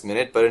in last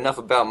minute, but enough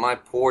about my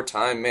poor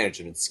time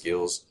management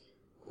skills.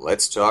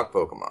 Let's talk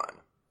Pokemon.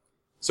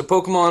 So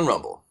Pokemon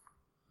Rumble.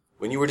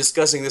 When you were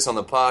discussing this on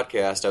the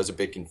podcast, I was a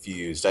bit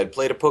confused. I'd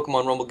played a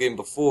Pokemon Rumble game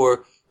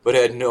before, but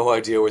had no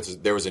idea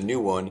there was a new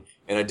one,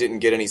 and I didn't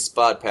get any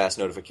Spot Pass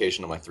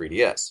notification on my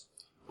 3DS.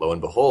 Lo and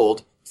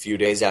behold, a few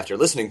days after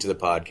listening to the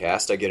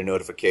podcast, I get a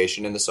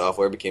notification and the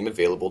software became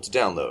available to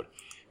download.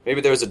 Maybe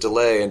there was a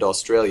delay and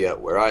Australia,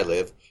 where I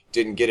live,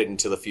 didn't get it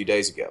until a few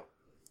days ago.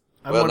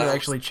 I wanted to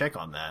actually check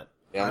on that.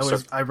 Yeah,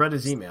 I read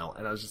his email,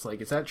 and I was just like,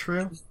 is that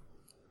true?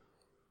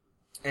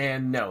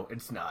 And no,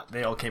 it's not.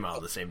 They all came out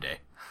on the same day.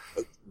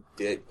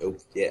 Oh,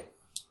 yeah.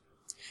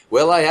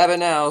 Well, I have it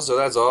now, so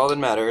that's all that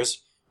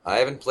matters. I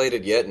haven't played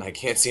it yet, and I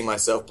can't see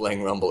myself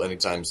playing Rumble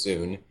anytime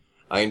soon.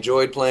 I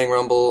enjoyed playing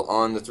Rumble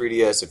on the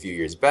 3DS a few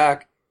years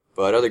back,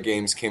 but other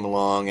games came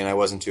along, and I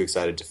wasn't too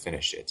excited to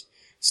finish it.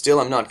 Still,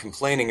 I'm not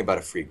complaining about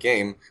a free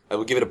game. I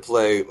will give it a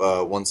play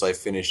once I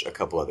finish a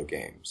couple other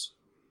games.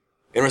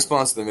 In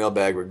response to the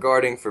mailbag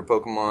regarding for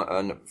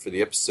Pokemon for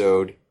the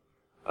episode,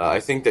 I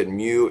think that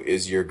Mew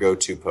is your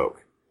go-to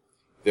poke.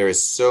 There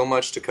is so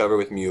much to cover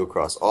with Mew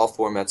across all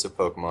formats of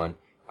Pokemon,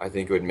 I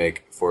think it would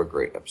make for a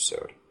great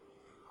episode.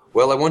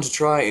 Well, I want to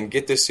try and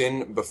get this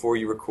in before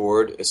you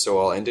record, so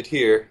I'll end it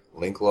here.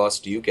 Link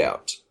Lost Duke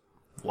out.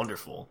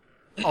 Wonderful.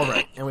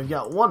 Alright, and we've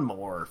got one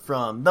more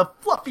from the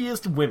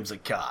fluffiest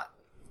Whimsicott.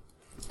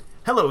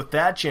 Hello,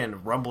 Thatch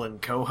and Rumblin'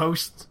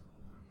 co-hosts.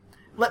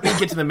 Let me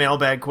get the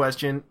mailbag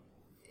question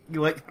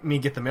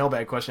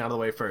out of the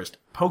way first.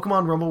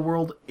 Pokemon Rumble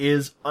World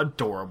is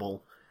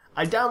adorable.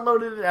 I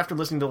downloaded it after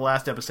listening to the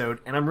last episode,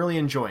 and I'm really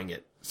enjoying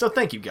it. So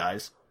thank you,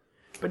 guys.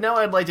 But now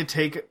I'd like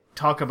to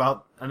talk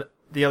about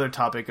the other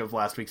topic of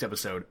last week's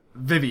episode,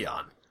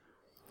 Vivillon.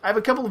 I have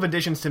a couple of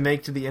additions to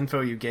make to the info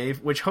you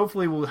gave, which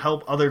hopefully will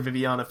help other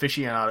Vivillon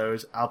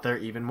aficionados out there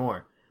even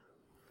more.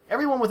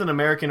 Everyone with an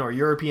American or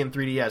European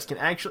 3DS can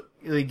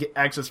actually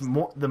access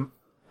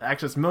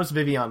most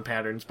Vivillon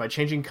patterns by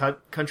changing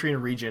country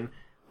and region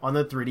on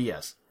the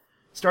 3DS.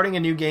 Starting a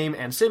new game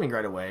and saving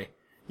right away,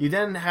 you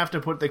then have to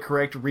put the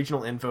correct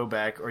regional info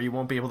back or you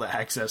won't be able to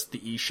access the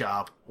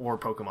eShop or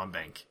Pokemon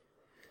Bank.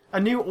 A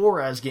new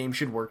ORAS game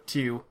should work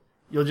too.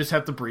 You'll just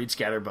have to breed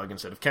Scatterbug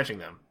instead of catching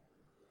them.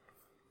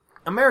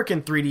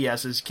 American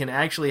 3DSs can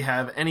actually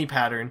have any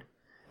pattern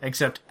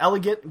except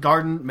Elegant,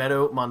 Garden,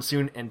 Meadow,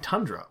 Monsoon, and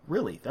Tundra.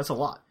 Really, that's a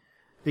lot.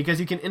 Because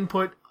you can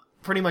input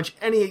pretty much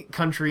any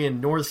country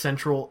in North,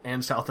 Central,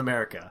 and South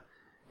America,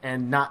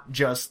 and not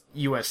just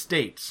US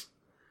states.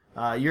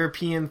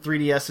 European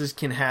 3DSs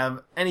can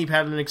have any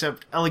pattern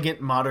except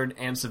Elegant, Modern,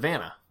 and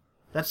Savannah.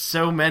 That's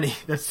so many.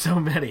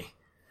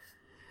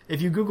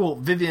 If you Google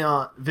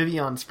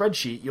Vivillon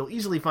spreadsheet, you'll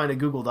easily find a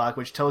Google Doc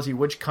which tells you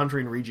which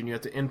country and region you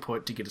have to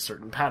input to get a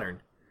certain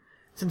pattern.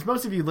 Since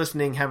most of you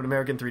listening have an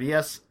American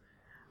 3DS,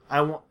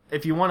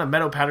 if you want a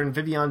Meadow pattern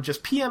Vivillon,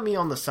 just PM me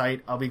on the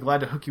site. I'll be glad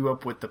to hook you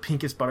up with the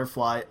pinkest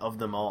butterfly of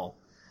them all.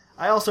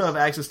 I also have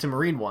access to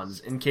marine ones,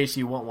 in case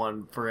you want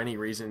one for any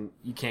reason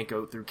you can't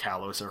go through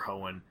Kalos or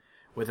Hoenn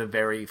with a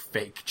very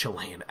fake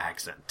Chilean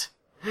accent.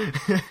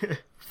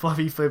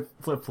 Fluffy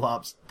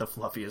flip-flops, the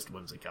fluffiest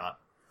Whimsicott.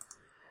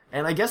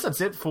 And I guess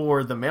that's it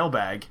for the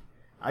mailbag.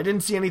 I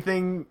didn't see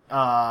anything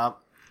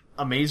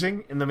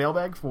amazing in the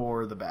mailbag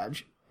for the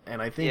badge,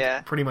 and I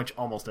think pretty much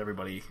almost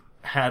everybody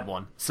had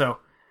one. So,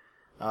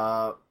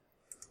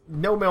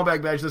 no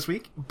mailbag badge this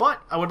week,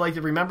 but I would like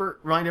to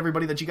remind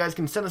everybody that you guys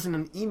can send us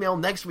an email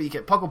next week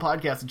at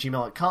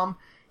pucklepodcast@gmail.com.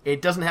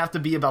 It doesn't have to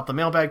be about the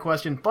mailbag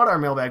question, but our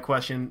mailbag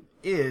question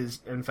is,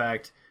 in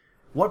fact,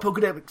 what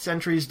Pokedex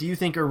entries do you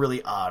think are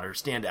really odd or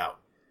stand out?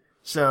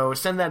 So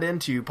send that in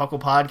to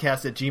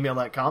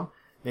pucklepodcast@gmail.com.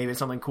 Maybe it's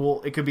something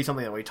cool. It could be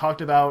something that we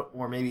talked about,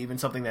 or maybe even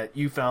something that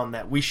you found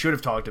that we should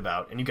have talked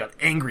about, and you got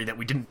angry that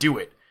we didn't do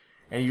it.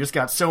 And you just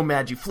got so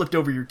mad you flipped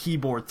over your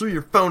keyboard, threw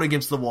your phone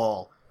against the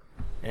wall.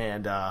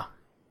 And,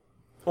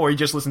 or you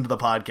just listened to the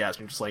podcast and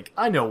you're just like,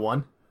 I know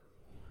one.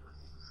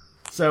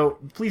 So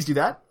please do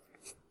that.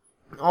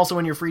 Also,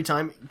 in your free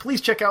time, please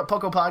check out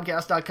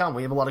PucklePodcast.com.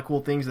 We have a lot of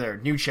cool things there.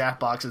 New chat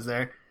boxes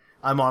there.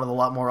 I'm on it a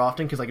lot more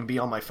often because I can be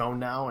on my phone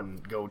now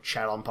and go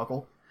chat on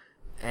Puckle.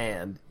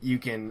 And you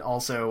can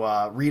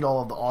also read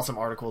all of the awesome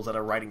articles that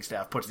our writing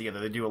staff puts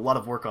together. They do a lot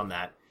of work on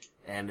that.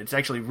 And it's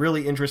actually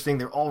really interesting.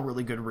 They're all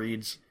really good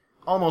reads.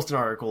 Almost an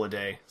article a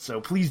day.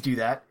 So please do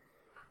that.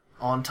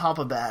 On top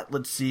of that,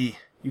 let's see.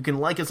 You can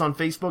like us on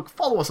Facebook,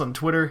 follow us on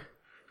Twitter,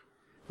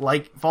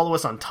 follow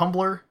us on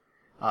Tumblr,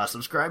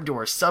 subscribe to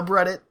our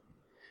subreddit.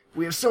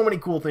 We have so many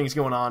cool things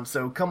going on,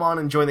 so come on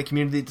and join the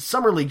community. The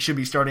Summer League should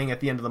be starting at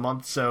the end of the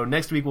month, so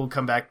next week we'll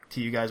come back to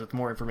you guys with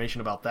more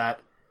information about that.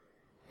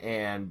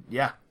 And,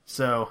 yeah,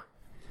 so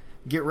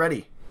get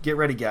ready. Get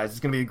ready, guys. It's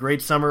going to be a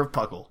great summer of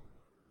Puckle.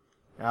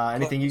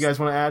 Anything you guys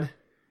want to add?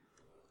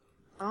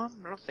 I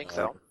don't think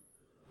so.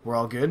 We're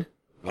all good?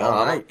 No, All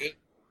I'm right. okay.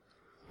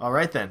 All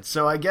right, then.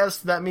 So I guess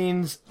that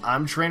means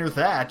I'm Trainer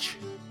Thatch.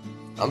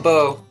 I'm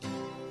Bo.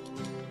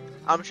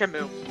 I'm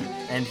Shamu.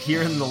 And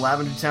here in the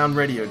Lavender Town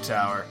Radio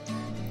Tower,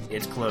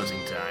 it's closing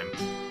time.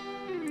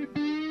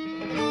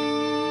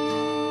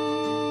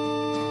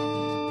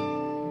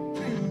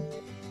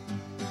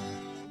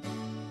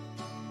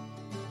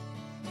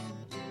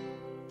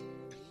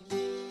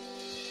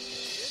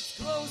 It's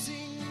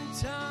closing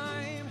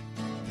time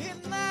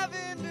in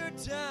Lavender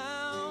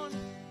Town.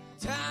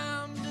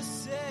 Time to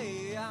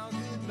say our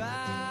goodbyes.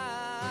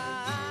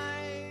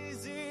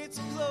 It's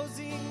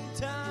closing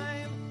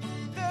time.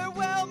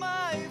 Farewell,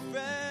 my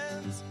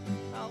friends.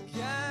 I'll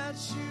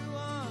catch you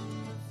on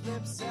the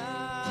flip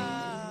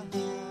side.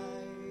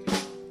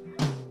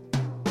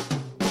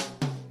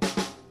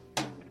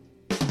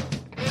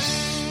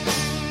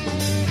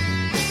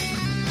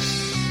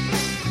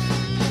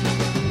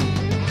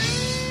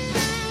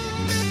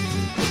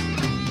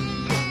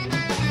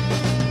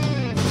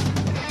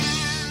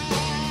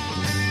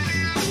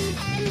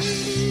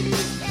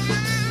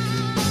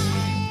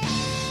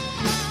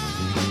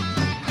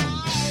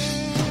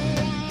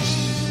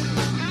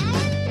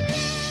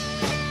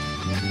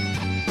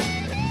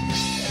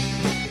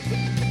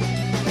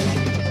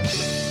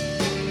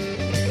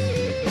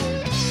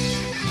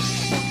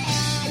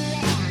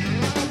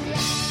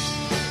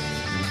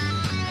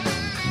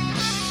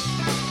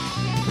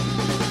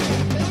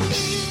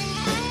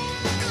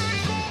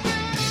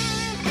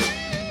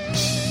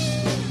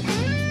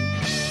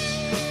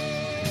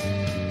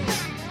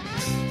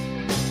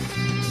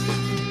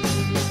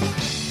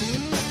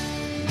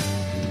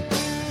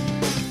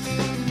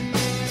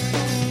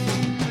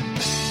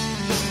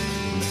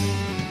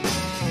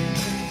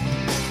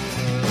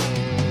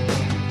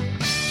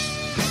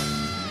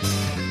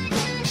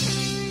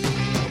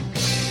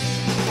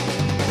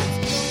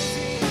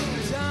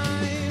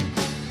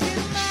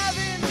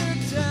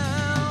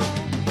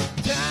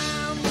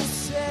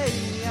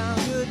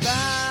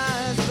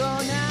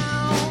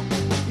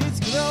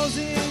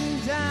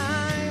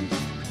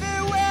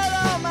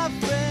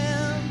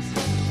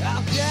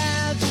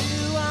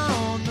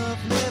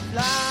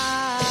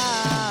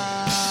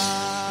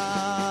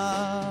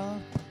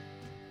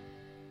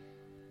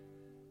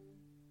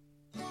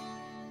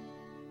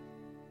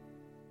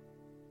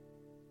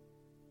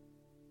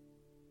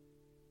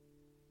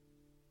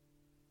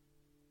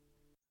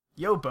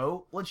 Yo,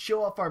 Bo, let's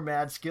show off our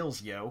mad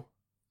skills, yo.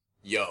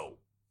 Yo.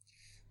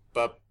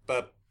 Bup,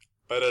 bup,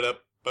 ba-da-da,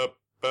 bup,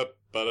 bup,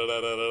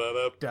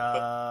 ba-da-da-da-da-da,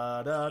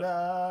 Da da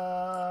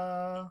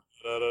da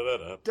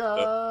da-da-da-da,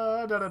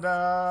 da da da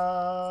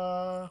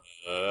da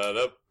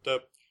da-da-da,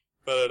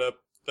 ba-da-da,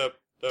 da,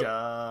 da.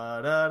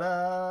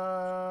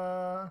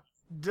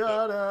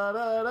 da da da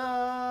da da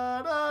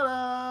da da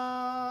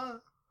da.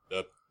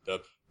 Dup,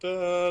 dup,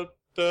 dup,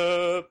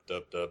 dup,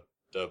 dup, dup,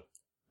 dup,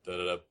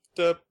 da-da-da,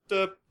 dup,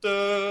 dup,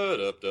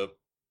 dup, dup.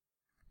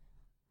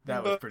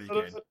 That was pretty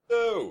good.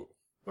 Oh.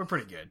 We're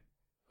pretty good.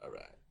 All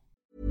right.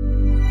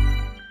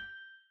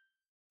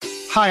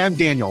 Hi, I'm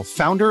Daniel,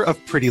 founder of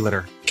Pretty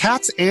Litter.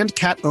 Cats and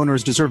cat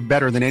owners deserve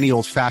better than any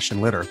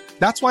old-fashioned litter.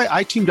 That's why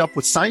I teamed up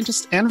with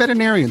scientists and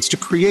veterinarians to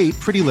create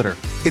Pretty Litter.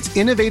 Its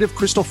innovative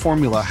crystal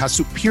formula has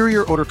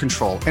superior odor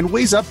control and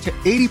weighs up to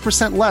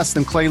 80% less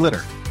than clay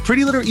litter.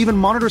 Pretty Litter even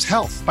monitors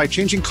health by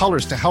changing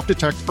colors to help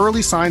detect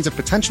early signs of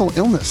potential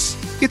illness.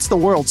 It's the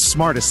world's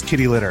smartest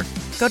kitty litter.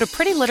 Go to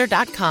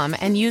prettylitter.com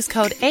and use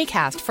code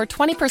ACAST for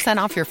 20%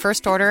 off your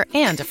first order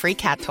and a free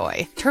cat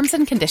toy. Terms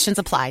and conditions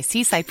apply.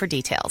 See site for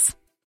details.